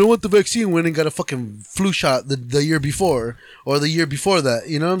say, "Oh, I don't want the vaccine," went and got a fucking flu shot the year before or the year before that.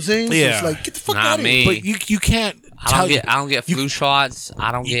 You know what I'm saying? So Yeah. it's like, get the fuck Not out of me. here. but you can't. I don't get flu shots.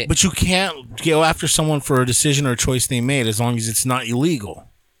 I don't get. But you can't go after someone for a decision or a choice they made as long as it's not illegal.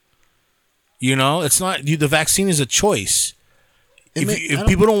 It's not. The vaccine is a choice. If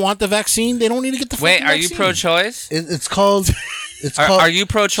people don't want the vaccine, they don't need to get the Wait, fucking are you vaccine. pro-choice? It's called. It's called. Are you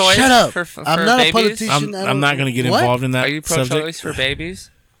pro-choice? Shut up! For I'm not babies? a politician. I'm not going to get What? involved in that Are you pro-choice subject. for babies?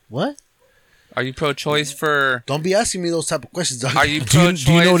 What? Are you pro-choice for? Don't be asking me those type of questions. Are you Do you pro-choice?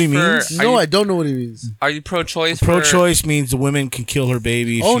 know what he for- means? Are No, you, I don't know what he means. Are you pro-choice? For, Pro-choice means the woman can kill her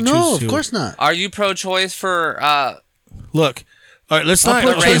baby. If Oh she no, chooses of to. course not. Are you pro-choice for? Look, all right, let's I'll not.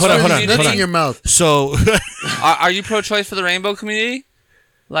 put Okay, hold on, hold on, raisins nuts hold in on. your mouth. So, Are you pro-choice for the rainbow community?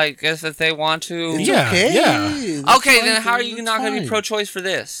 Like, if they want to. Yeah. Okay. That's Okay, fine, then how are you that's not going to be fine. pro-choice for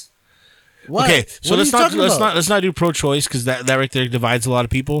this? What? okay, so What are let's you not talking about? let's not do pro-choice because that right there divides a lot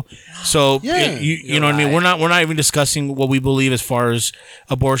of people. So Yeah. you know what I mean. right. We're not even discussing what we believe as far as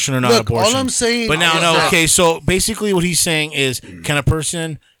abortion or not Look, abortion. all I'm saying. But now, is no, that- okay. So basically, what he's saying is, can a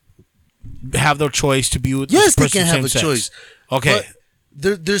person have their choice to be with? Yes, the they person can of have a same sex? choice. Okay,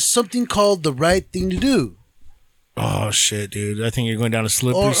 But there's something called the right thing to do. Oh shit, dude! I think you're going down a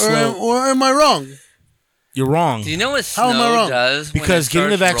slippery slope. Or am I wrong? You're wrong. Do you know what How am I snow wrong? does? Because when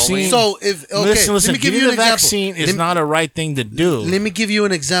getting it the starts vaccine- rolling? So if okay, Listen. let me give Getting you the an example. vaccine is not a right thing to do. Let me give you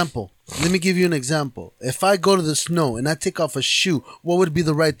an example. If I go to the snow and I take off a shoe, what would be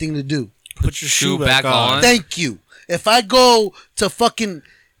the right thing to do? Put your shoe Shoe back back on. on. Thank you. If I go to fucking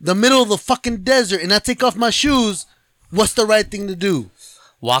the middle of the fucking desert and I take off my shoes, what's the right thing to do?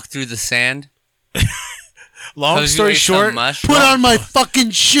 Walk through the sand. Long 'Cause you story ate some short. mushroom. Put on my fucking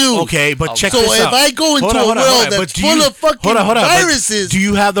shoe. Okay, but check So this if out. I go into Hold on, a hold on, world hold on. that's But do full you- of fucking hold on, but viruses, do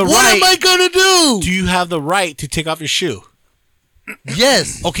you have the what right? am I gonna do? Do you have the right to take off your shoe?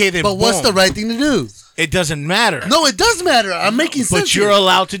 Yes. Okay, then But what's boom. the right thing to do? It doesn't matter. No, it does matter. I'm making sense. But you're here.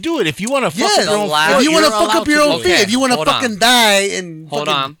 allowed to do it if you want to fuck Yes. up your own Allowed- foot, If you want to you're fuck up allowed your to own do feet, it. Okay, if you want to hold on. fucking die and Hold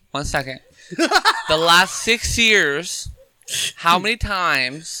fucking, on 1 second. The last 6 years, how many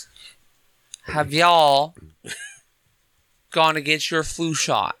times have y'all gone to get your flu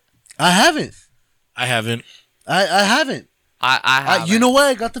shot? I haven't. I haven't. I haven't. I have. You know why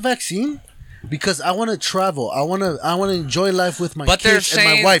I got the vaccine? Because I want to travel. I want to enjoy life with my But they're kids and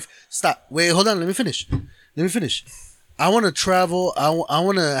my saying- wife. Stop. Wait, hold on. Let me finish. I want to travel. I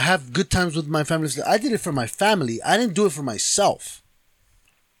want to have good times with my family. I did it for my family. I didn't do it for myself.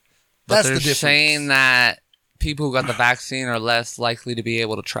 But That's they're the difference. saying that people who got the vaccine are less likely to be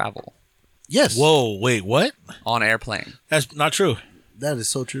able to travel Yes. Whoa, wait, what? on airplane. That's not true. That is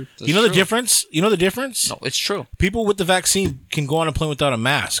so true. You know the True. difference? You know the difference? No, it's true. People with the vaccine can go on a plane without a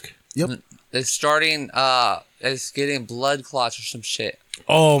mask. Yep. It's starting. It's getting blood clots or some shit.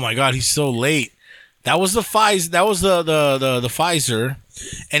 Oh my god, he's so late. That was the Pfizer. That was the Pfizer,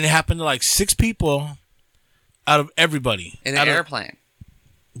 and it happened to like 6 people out of everybody In out an of- airplane.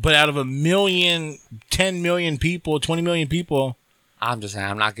 But out of 1 million, 10 million people, 20 million people. I'm just saying.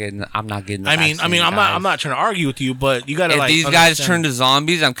 I'm not getting. The I'm vaccine, not guys. trying to argue with you, but you gotta If like. these guys understand. turn to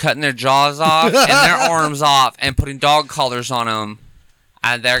zombies, I'm cutting their jaws off and their arms off and putting dog collars on them,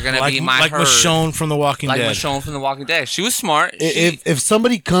 and they're gonna like be my like herd. Michonne from The Walking Like Dead. Michonne from The Walking Dead. She was smart. If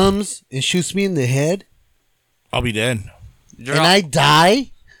somebody comes and shoots me in the head I'll be dead. You're and all- I die,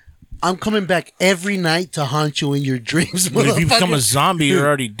 I'm coming back every night to haunt you in your dreams. But if you become a motherfucker. zombie, you're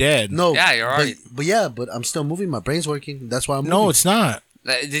already dead. No. Yeah, you're already- But I'm still moving. My brain's working. That's why I'm No, moving. it's not.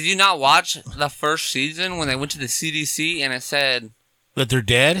 Did you not watch the first season when they went to the CDC and it said That they're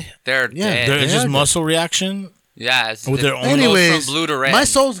dead. they're Yeah, dead? They're, it's they just are muscle reaction. Yeah, it's With their it own- goes Anyways, from blue to red. my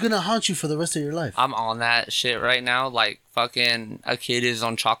soul's gonna haunt you for the rest of your life. I'm on that shit right now, like fucking a kid is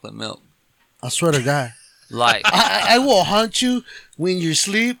on chocolate milk. I swear to God. Like I will haunt you when you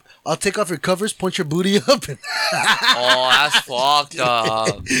sleep. I'll take off your covers, punch your booty up, and oh, that's fucked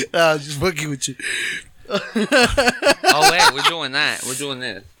up. just fucking with you. Oh wait, we're doing that. We're doing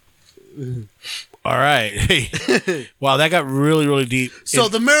this. All right. Hey. Wow, that got really, really deep. So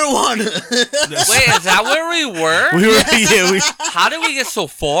the marijuana. Wait, is that where we were? we were, yeah, How did we get so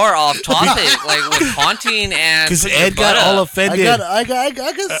far off topic? Like with haunting and because putting your Ed got butt all up? offended. I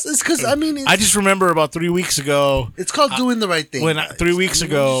guess it's because it's, I just remember about 3 weeks ago it's called doing the right thing. when guys. 3 weeks I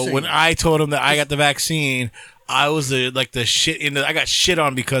mean, what ago you when saying? I told him that I got the vaccine, I was the shit in the, I got shit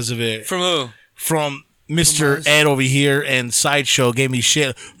on because of it From who? from Mr. us. Ed over here, and Sideshow gave me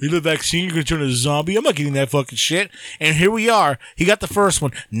shit. You the vaccine, you're gonna turn into a zombie. I'm not getting that fucking shit. And here we are. He got the first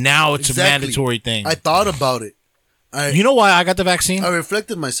one. Now it's Exactly. a mandatory thing. I thought about it. You know why I got the vaccine? I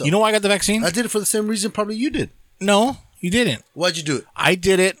reflected myself. You know why I got the vaccine? I did it for the same reason probably you did. No, you didn't. Why'd you do it? I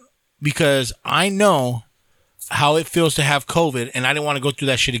did it because I know how it feels to have COVID, and I didn't want to go through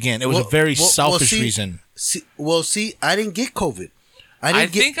that shit again. It was a very selfish see, reason. See, I didn't get COVID. I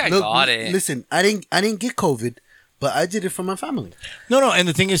think I got it. Listen, I didn't get COVID, but I did it for my family. No, and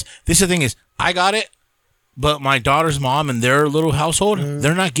the thing is, I got it, but my daughter's mom and their little household,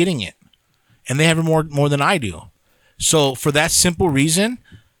 they're not getting it, and they have it more than I do. So for that simple reason,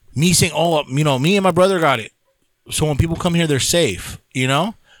 me saying, "Oh, me and my brother got it," so when people come here, they're safe,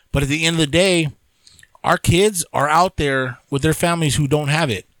 But at the end of the day, our kids are out there with their families who don't have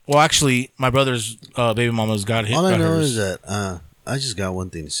it. Well, actually, my brother's baby mama's got it. All I got know hers. is that I just got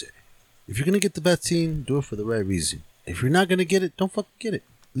one thing to say. If you're gonna get the vaccine, do it for the right reason. If you're not gonna get it, don't fucking get it.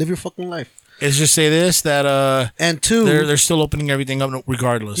 Live your fucking life. Let's just say this: that And two, they're still opening everything up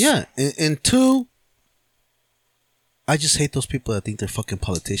regardless. yeah, and two, I just hate those people that think they're fucking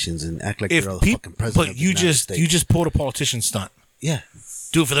politicians and act like If they're all the people, fucking president. but of the you United States. just pulled a politician stunt. yeah.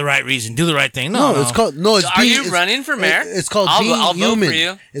 Do it for the right reason. Do the right thing. No, It's called no. It's Are being, you it's- running for mayor? It's called I'll being vote human. for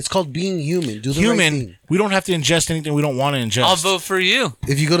you. It's called being human. Do the right human. thing. We don't have to ingest anything we don't want to ingest. I'll vote for you.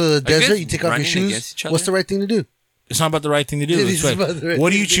 If you go to the guys desert, you take off your running shoes. against each other? What's the right thing to do? It's not about the right thing to do. It It's is about the right what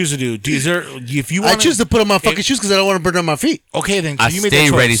do thing you to do. choose to do? Is there if you I want choose to put on my fucking shoes because I don't want to burn on my feet. Okay, then I you made stay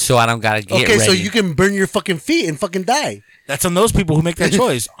that choice. ready so I don't gotta get Okay, ready. so you can burn your fucking feet and fucking die. That's on those people who make that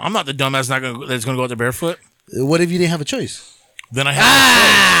choice. I'm not the dumbass that's gonna go out there barefoot. What if you didn't have a choice? Then I have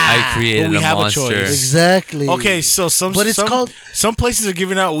I created But we a have a monster. choice. Exactly. Okay, so But it's called- some places are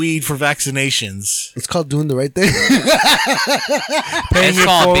giving out weed for vaccinations. It's called doing the right thing. Paying It's it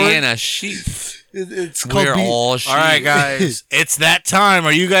called forward. being a sheep. It's called We're being- all sheep. All right, guys, it's that time.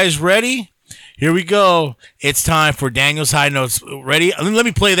 Are you guys ready? Here we go. It's time for Daniel's High Notes. Ready? Let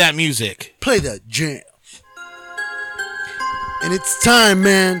me play that music. play that jam. And it's time,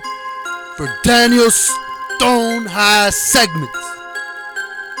 man, for Daniel Stone High segments.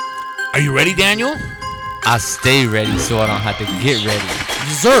 Are you ready, Daniel? I stay ready so I don't have to get ready.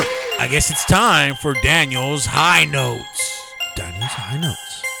 Dessert. I guess it's time for Daniel's High Notes. Daniel's High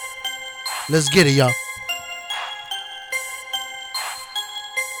Notes. Let's get it, y'all.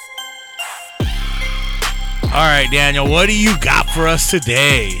 All right, Daniel, what do you got for us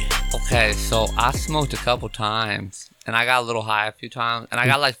today? Okay, so I smoked a couple times, and I got a little high a few times, and I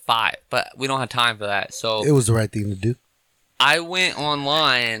got like 5, but we don't have time for that. So It was the right thing to do. I went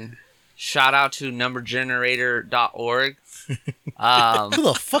online. Shout out to numbergenerator.org. Who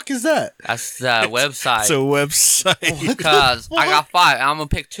the fuck is that? That's the website. It's a website. Because I got 5, and I'm gonna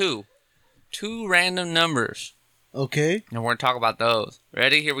pick 2 random numbers, Okay. and we're gonna talk about those.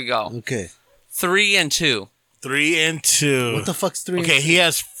 Ready? Here we go. Okay. 3 and 2. 3 and 2. What the fuck's 3? Okay, he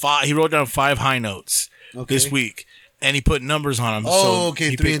has 5. He wrote down 5 high notes this week, and he put numbers on them. Oh, so okay.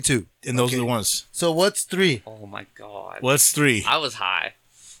 he 3 picked- and 2. And those Okay. are the ones. So what's 3? Oh my god. What's 3? I was high.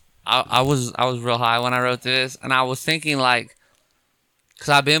 I was real high when I wrote this, and I was thinking like, cause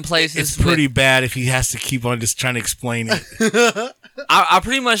I've been places. It's pretty bad if he has to keep on just trying to explain it. I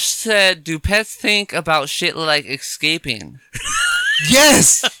pretty much said, do pets think about shit like escaping?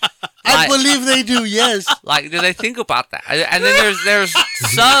 Yes. I Like- believe they do. Yes. Like, do they think about that? And then there's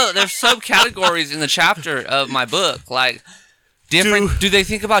subcategories in the chapter of my book, like different. Do they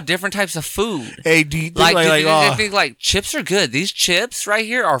think about different types of food? Hey, do you Like, like, do they oh, think like chips are good? These chips right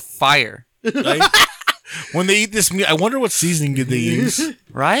here are fire, like, when they eat this meat, I wonder what seasoning did they use?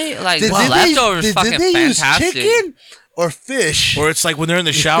 right? Like Did leftovers, did fucking they fantastic. use chicken or fish? Or it's like when they're in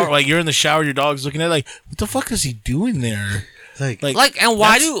the shower, like you're in the shower, your dog's looking at it, like, what the fuck is he doing there? Like, Like, And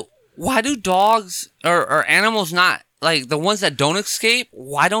why do dogs or animals not, like the ones that don't escape?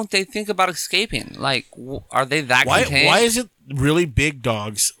 Why don't they think about escaping? Like, are they that contained? why is it really big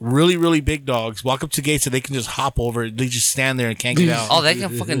dogs, really big dogs, walk up to gates and they can just hop over? They just stand there and can't get out. Oh, they can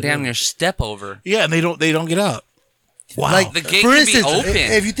fucking damn near step over. Yeah, and they don't get out. Wow. like The gate for can be instance, open.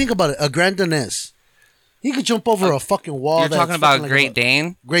 if you think about it, a Grand Danese, he could jump over a fucking wall. You're that's talking about fucking a like Great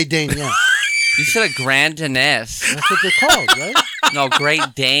Dane? Great Dane, yeah. You said a Grand Danese. That's what they're called, right? No, Great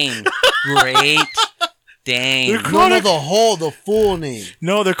Dane. Great Dane. The full name.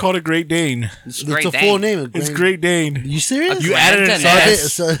 No, they're called a Great Dane. It's It's Great a Dane. full name. It's Great Dane. You serious? You added Grand it.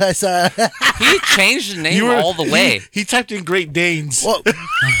 Danese. So, He changed the name all the way. He typed in Great Danes. well,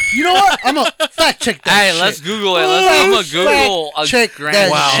 you know what? I'm gonna fact check that. Hey, shit. let's Google it. I'm gonna Google a check Grand that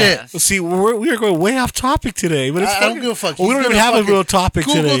Wow. shit. Danese. See, we are going way off topic today, but it's I don't fucking- give a fuck. We He's don't even gonna have a fucking real topic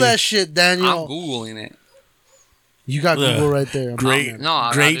Google today. that shit, I'm Daniel. Googling it. You got Ugh. Google right there. I'm Great, on No, I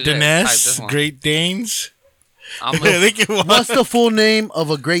gotta Great do that. Type Danes, this one. Great Danes. I'm They can- there. What's the full name of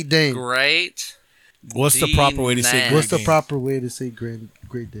a Great Dane? Great. What's the proper way to say? Danes. Great What's the Dane? proper way to say Great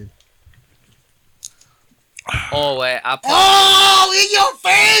Dane? Oh wait, I put, Oh, in your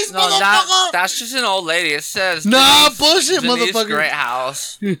face, no, that's just an old lady. It says Nah, Denise- bullshit, Denise motherfucker. Great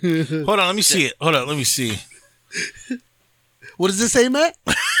House. Hold on, let me see it. Hold on, let me see. What does it say, Matt?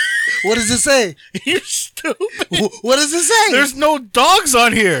 What does it say? You're stupid. What does it say? There's no dogs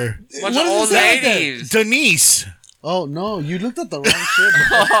on here. Bunch What of does it old say right there? ladies. Denise. Oh no, you looked at the wrong shit.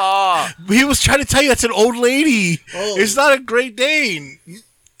 Oh, He was trying to tell you that's an old lady. Oh. It's not a Great Dane.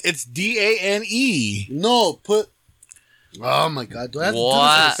 It's Dane. No, put. Oh my God! Do I have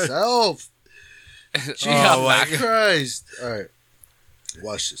What? to do this myself? she Oh, got my back. Christ! All right,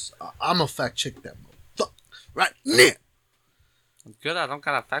 watch this. I'm gonna fact check that motherfucker right now. Good, I don't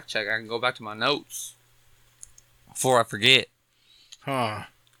gotta fact check. I can go back to my notes before I forget. Huh.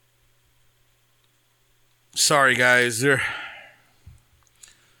 Sorry, guys. They're...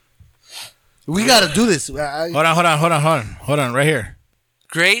 We gotta do this. Hold on. Right here.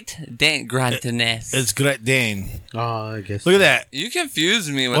 Great Dane Grand Danese. It's Great Dane. Oh, I guess. Look at that. You confused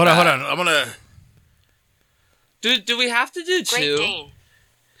me with Hold that. on. I'm gonna. Do we have to do Great two? Dane.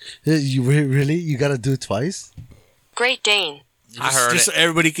 You really? You gotta do it twice? Great Dane. I heard just it. so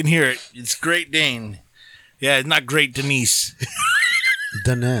everybody can hear it. It's Great Dane. Yeah, it's not great, Denise.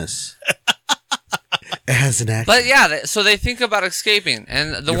 Denise. It has an accent. But yeah, so they think about escaping,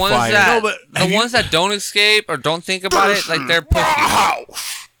 and the You're ones fired. that No, but have you- ones that don't escape or don't think about it, like they're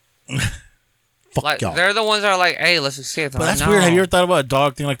pussies. Fuck Like y'all. they're the ones that are like, "Hey, let's escape." But that's weird. Have you ever thought about a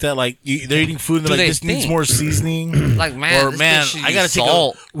dog thing like that? Like they're eating food and they're Do like, they this needs think? more seasoning. Like, man, or this man, bitch should I gotta use take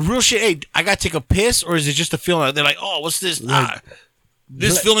salt. a real shit. Hey, I gotta take a piss, or is it just a feeling? They're like, oh, what's this?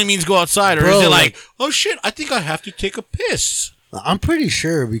 This feeling means go outside, or Bro, is it like, like- oh shit, I think I have to take a piss? I'm pretty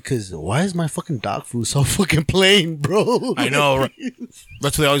sure because why is my fucking dog food so fucking plain, bro? I know. Right?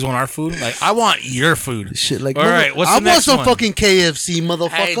 That's why they always want our food. Like, I want your food. Shit, like, all right. What's I the want next some one? fucking KFC, motherfucker.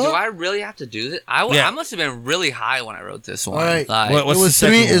 Hey, do I really have to do this? Yeah. I must have been really high when I wrote this one. All right. Like, What's it was the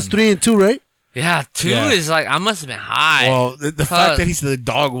second three. It's one? 3 and 2, right? yeah, 2 Yeah. is like I must have been high. Well, the fact that he said the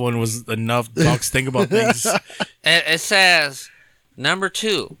dog one was enough. Dogs think about things. It says number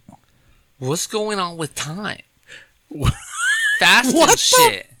 2. What's going on with time? Fast What and the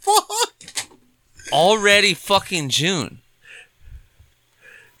shit. fuck? Already fucking June.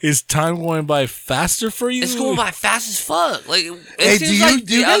 Is time going by faster for you? It's going by fast as fuck. Like it Hey, seems do you- like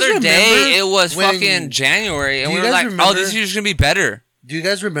do you the guys other day remember it was when- fucking January, and do we you were guys like, "Oh, remember- this year's gonna be better." Do you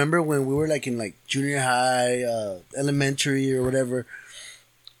guys remember when we were like in like junior high, elementary, or whatever?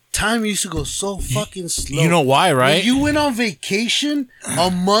 Time used to go so fucking slow. You know why, right? When you went on vacation, a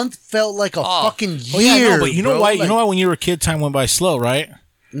month felt like a Oh. fucking year. Oh yeah, no, but you know bro. why? Like, You know why? When you were a kid, time went by slow, right?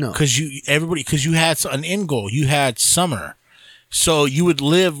 No. Because you had an end goal. You had summer, so you would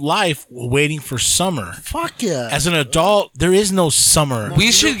live life waiting for summer. Fuck yeah. As an adult, there is no summer,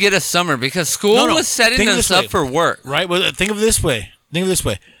 We should get a summer because school No, no, was setting think of us this up way. for work. right? Well, think of it this way.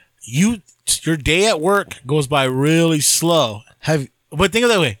 Your day at work goes by really slow. But think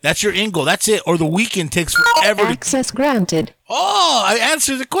of it that way. That's your end goal. That's it. Or the weekend takes forever. Access granted. Oh, I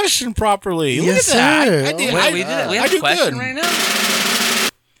answered the question properly. Look Yes, at that. sir. I did. Oh, Wait, we I have a did question good. right now.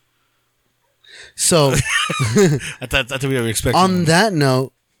 So I thought we were expecting. on that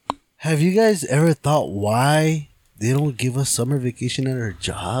note, have you guys ever thought why they don't give us summer vacation at our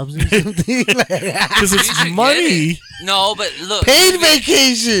jobs or something? because You it's should get money. it. No, but look, Paid you get-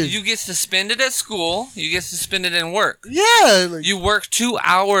 vacation. You get to spend it at school. You get to spend it in work. Yeah. Like, You work 2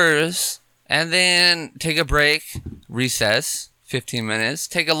 hours and then take a break, recess, 15 minutes,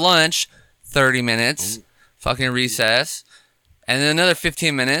 take a lunch, 30 minutes, fucking recess, and then another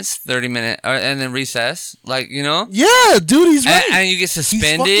 15 minutes, 30 minutes, and then recess. Like, you know? yeah, dude, he's right. And you get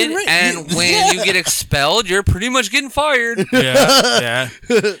suspended, fucking right. and when Yeah. you get expelled, you're pretty much getting fired. Yeah.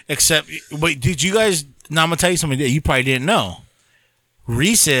 Except, wait, did you guys? Now I'm gonna tell you something that you probably didn't know.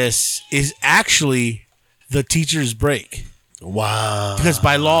 Recess is actually the teacher's break Wow. because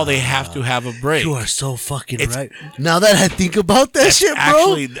by law they have to have a break. You are so fucking It's- right. Now that I think about that shit, bro.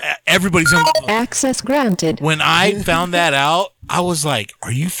 Actually, everybody's on. Access granted. When I found that out, I was like,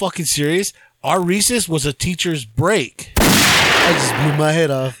 "Are you fucking serious?" Our recess was a teacher's break. I just blew my head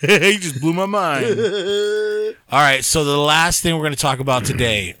off. He just blew my mind. All right, so the last thing we're going to talk about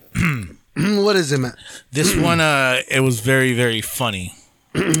today. What is it, man? This one, it was very, very funny.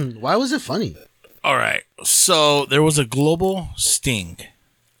 Why was it funny? All right, so there was a global sting,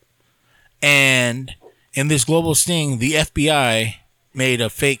 and in this global sting, the FBI made a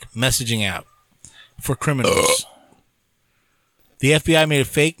fake messaging app for criminals. The FBI made a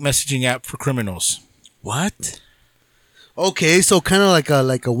fake messaging app for criminals. What? Okay, so kind of like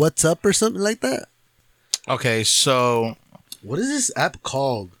a WhatsApp or something like that. Okay, so What is this app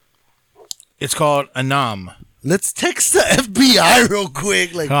called? it's called Anam. Let's text the FBI real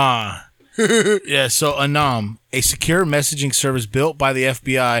quick. Like, Yeah, so Anam, a secure messaging service built by the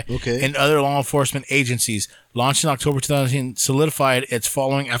FBI Okay. and other law enforcement agencies, launched in October 2018, solidified its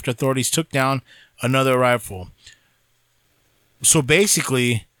following after authorities took down another rival. So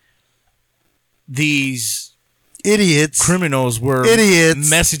basically, these idiots. criminals were Idiots.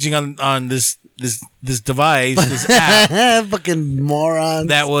 messaging on this device, this app Fucking morons.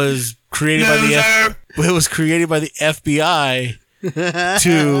 that was created by the FBI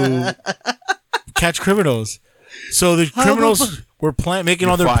to catch criminals. So the criminals were making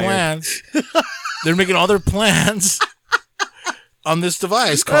all their fired. plans. They're making all their plans on this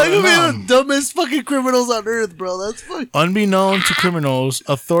device called You're Anam. the dumbest fucking criminals on earth, bro. That's funny. Unbeknown to criminals,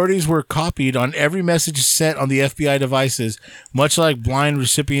 authorities were copied on every message sent on the FBI devices, much like blind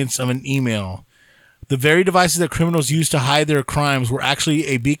recipients of an email. The very devices that criminals used to hide their crimes were actually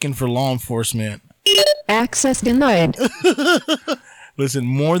a beacon for law enforcement. Access denied. Listen,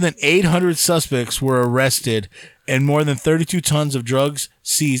 more than 800 suspects were arrested and more than 32 tons of drugs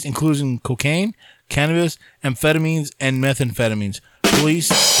seized, including cocaine, cannabis, amphetamines, and methamphetamines. Police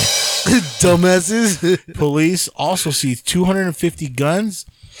Dumbasses. Police also seized 250 guns,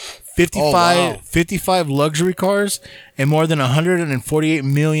 55 luxury cars, and more than 148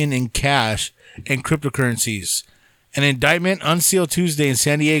 million in cash and cryptocurrencies. An indictment unsealed Tuesday in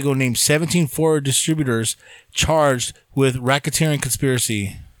San Diego named 17 Ford distributors charged with racketeering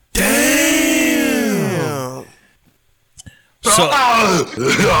conspiracy. Damn. So,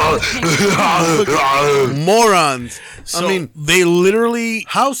 Morons. so I mean, they literally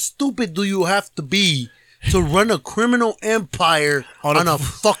how stupid do you have to be to run a criminal empire on a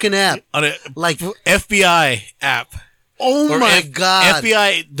fucking app? on a Like, FBI app. oh Or my God.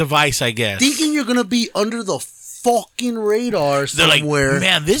 FBI device, I guess. Thinking you're going to be under the fucking radar They're like, somewhere.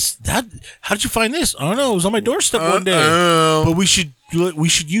 man, how did you find this? I don't know. It was on my doorstep one day. But we should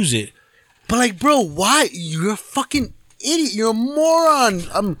use it. But like, bro, why? You're a fucking idiot. You're a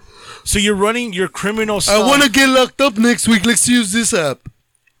moron. So you're running your criminal I stuff. want to get locked up next week. Let's use this app.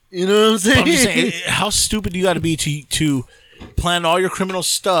 You know what I'm saying? I'm just saying, how stupid do you got to be to plan all your criminal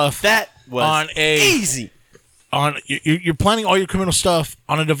stuff That was on a easy. on you're planning all your criminal stuff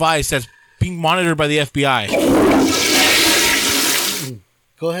on a device that's being monitored by the FBI.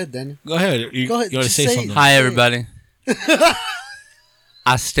 Go ahead, Daniel. Go ahead. You Go ahead, got to just say say it. something. Hi, everybody.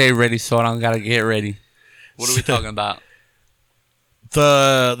 I stay ready, so I don't gotta get ready. What are we talking about?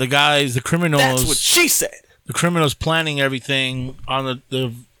 The guys, the criminals. That's what she said. The criminals planning everything on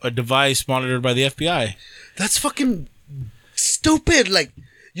a device monitored by the FBI. That's fucking stupid. Like,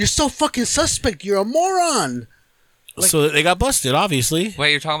 you're so fucking suspect. You're a moron. So they got busted, obviously.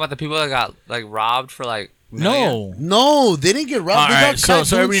 Wait, you're talking about the people that got like robbed for like No. million? No, they didn't get robbed. All They right, got so caught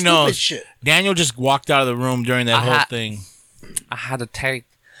doing everybody stupid knows. shit. Daniel just walked out of the room during that whole ha- thing. I had to take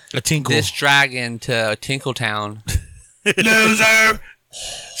A tinkle. this dragon to Tinkletown. Loser.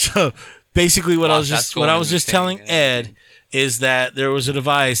 So basically, what Wow, I was that's just going telling insane. Ed is that there was a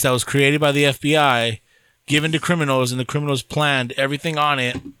device that was created by the FBI, given to criminals, and the criminals planned everything on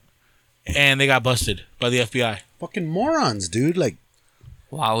it, and they got busted by the FBI. Fucking morons, dude. Like,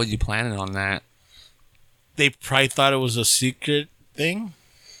 Why would you plan it on that? They probably thought it was a secret thing,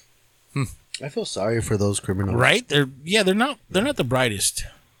 I feel sorry for those criminals. right? They're not the brightest.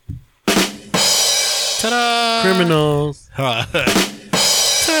 Ta-da! Criminals. Ta-da!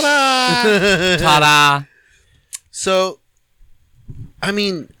 Ta-da! So, I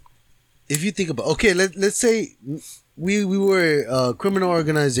mean, if you think about, okay, let's say we were a criminal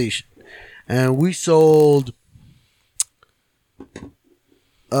organization and we sold,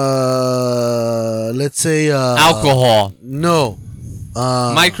 let's say, Alcohol. no,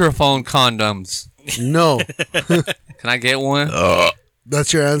 Microphone condoms. no, Can I get one?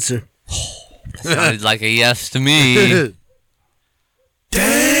 that's your answer. Sounded like a yes to me.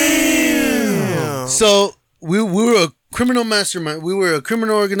 Damn. So we were a criminal mastermind. We were a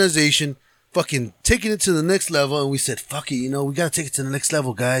criminal organization, fucking taking it to the next level. And we said, "Fuck it, we gotta take it to the next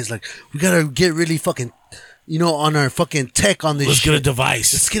level, guys. Like, we gotta get really fucking, on our fucking tech on this Let's shit. get a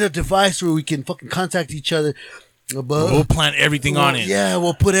device. Let's get a device where we can fucking contact each other. But We'll plan everything on it. Yeah,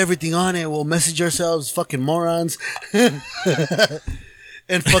 we'll put everything on it. We'll message ourselves, fucking morons, and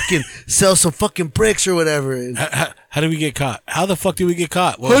fucking sell some fucking bricks or whatever." And How did we get caught? How the fuck did we get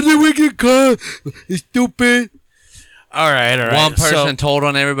caught? Well, how did we get caught? You stupid. all right. One person told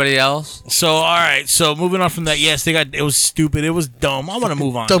on everybody else. So all right. So moving on from that, yes, it was stupid. It was dumb. I want to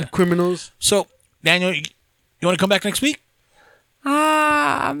move on. Dumb criminals. So Daniel, you want to come back next week?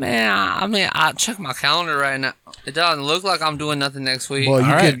 I mean, I check my calendar right now. It doesn't look like I'm doing nothing next week. Well, you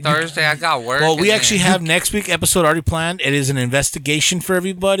All right, could- Thursday I got work. Well, we and actually then- have next week episode already planned. It is an investigation for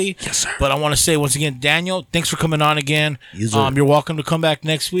everybody. Yes, sir. But I want to say once again, Daniel, thanks for coming on again. Yes, sir. You're welcome to come back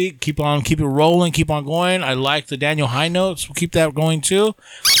next week. Keep it rolling, keep on going. I like the Daniel high notes. We'll keep that going too.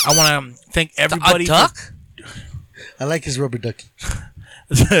 I want to thank everybody. a duck. I like his rubber ducky.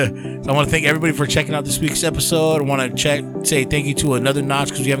 So I want to thank everybody for checking out this week's episode. I want to say thank you to Another Notch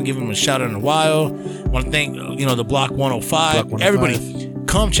because we haven't given them a shout out in a while. I want to thank the Block 105. Block 105. Everybody,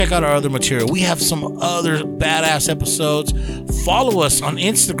 come check out our other material. We have some other badass episodes. Follow us on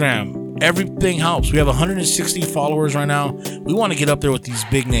Instagram. Everything helps. We have 160 followers right now. We want to get up there with these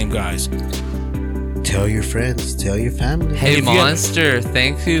big name guys. Tell your friends. Tell your family. Hey, If you have- Monster,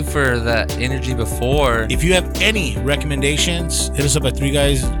 thank you for the energy before. If you have any recommendations, hit us up at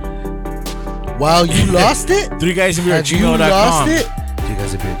 3guys. Wow, you lost it? 3guys at Have you lost gmail.com. it? You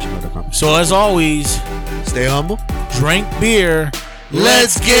guys at gmail.com. So as always, Stay humble. drink beer.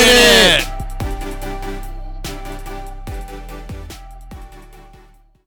 Let's get it!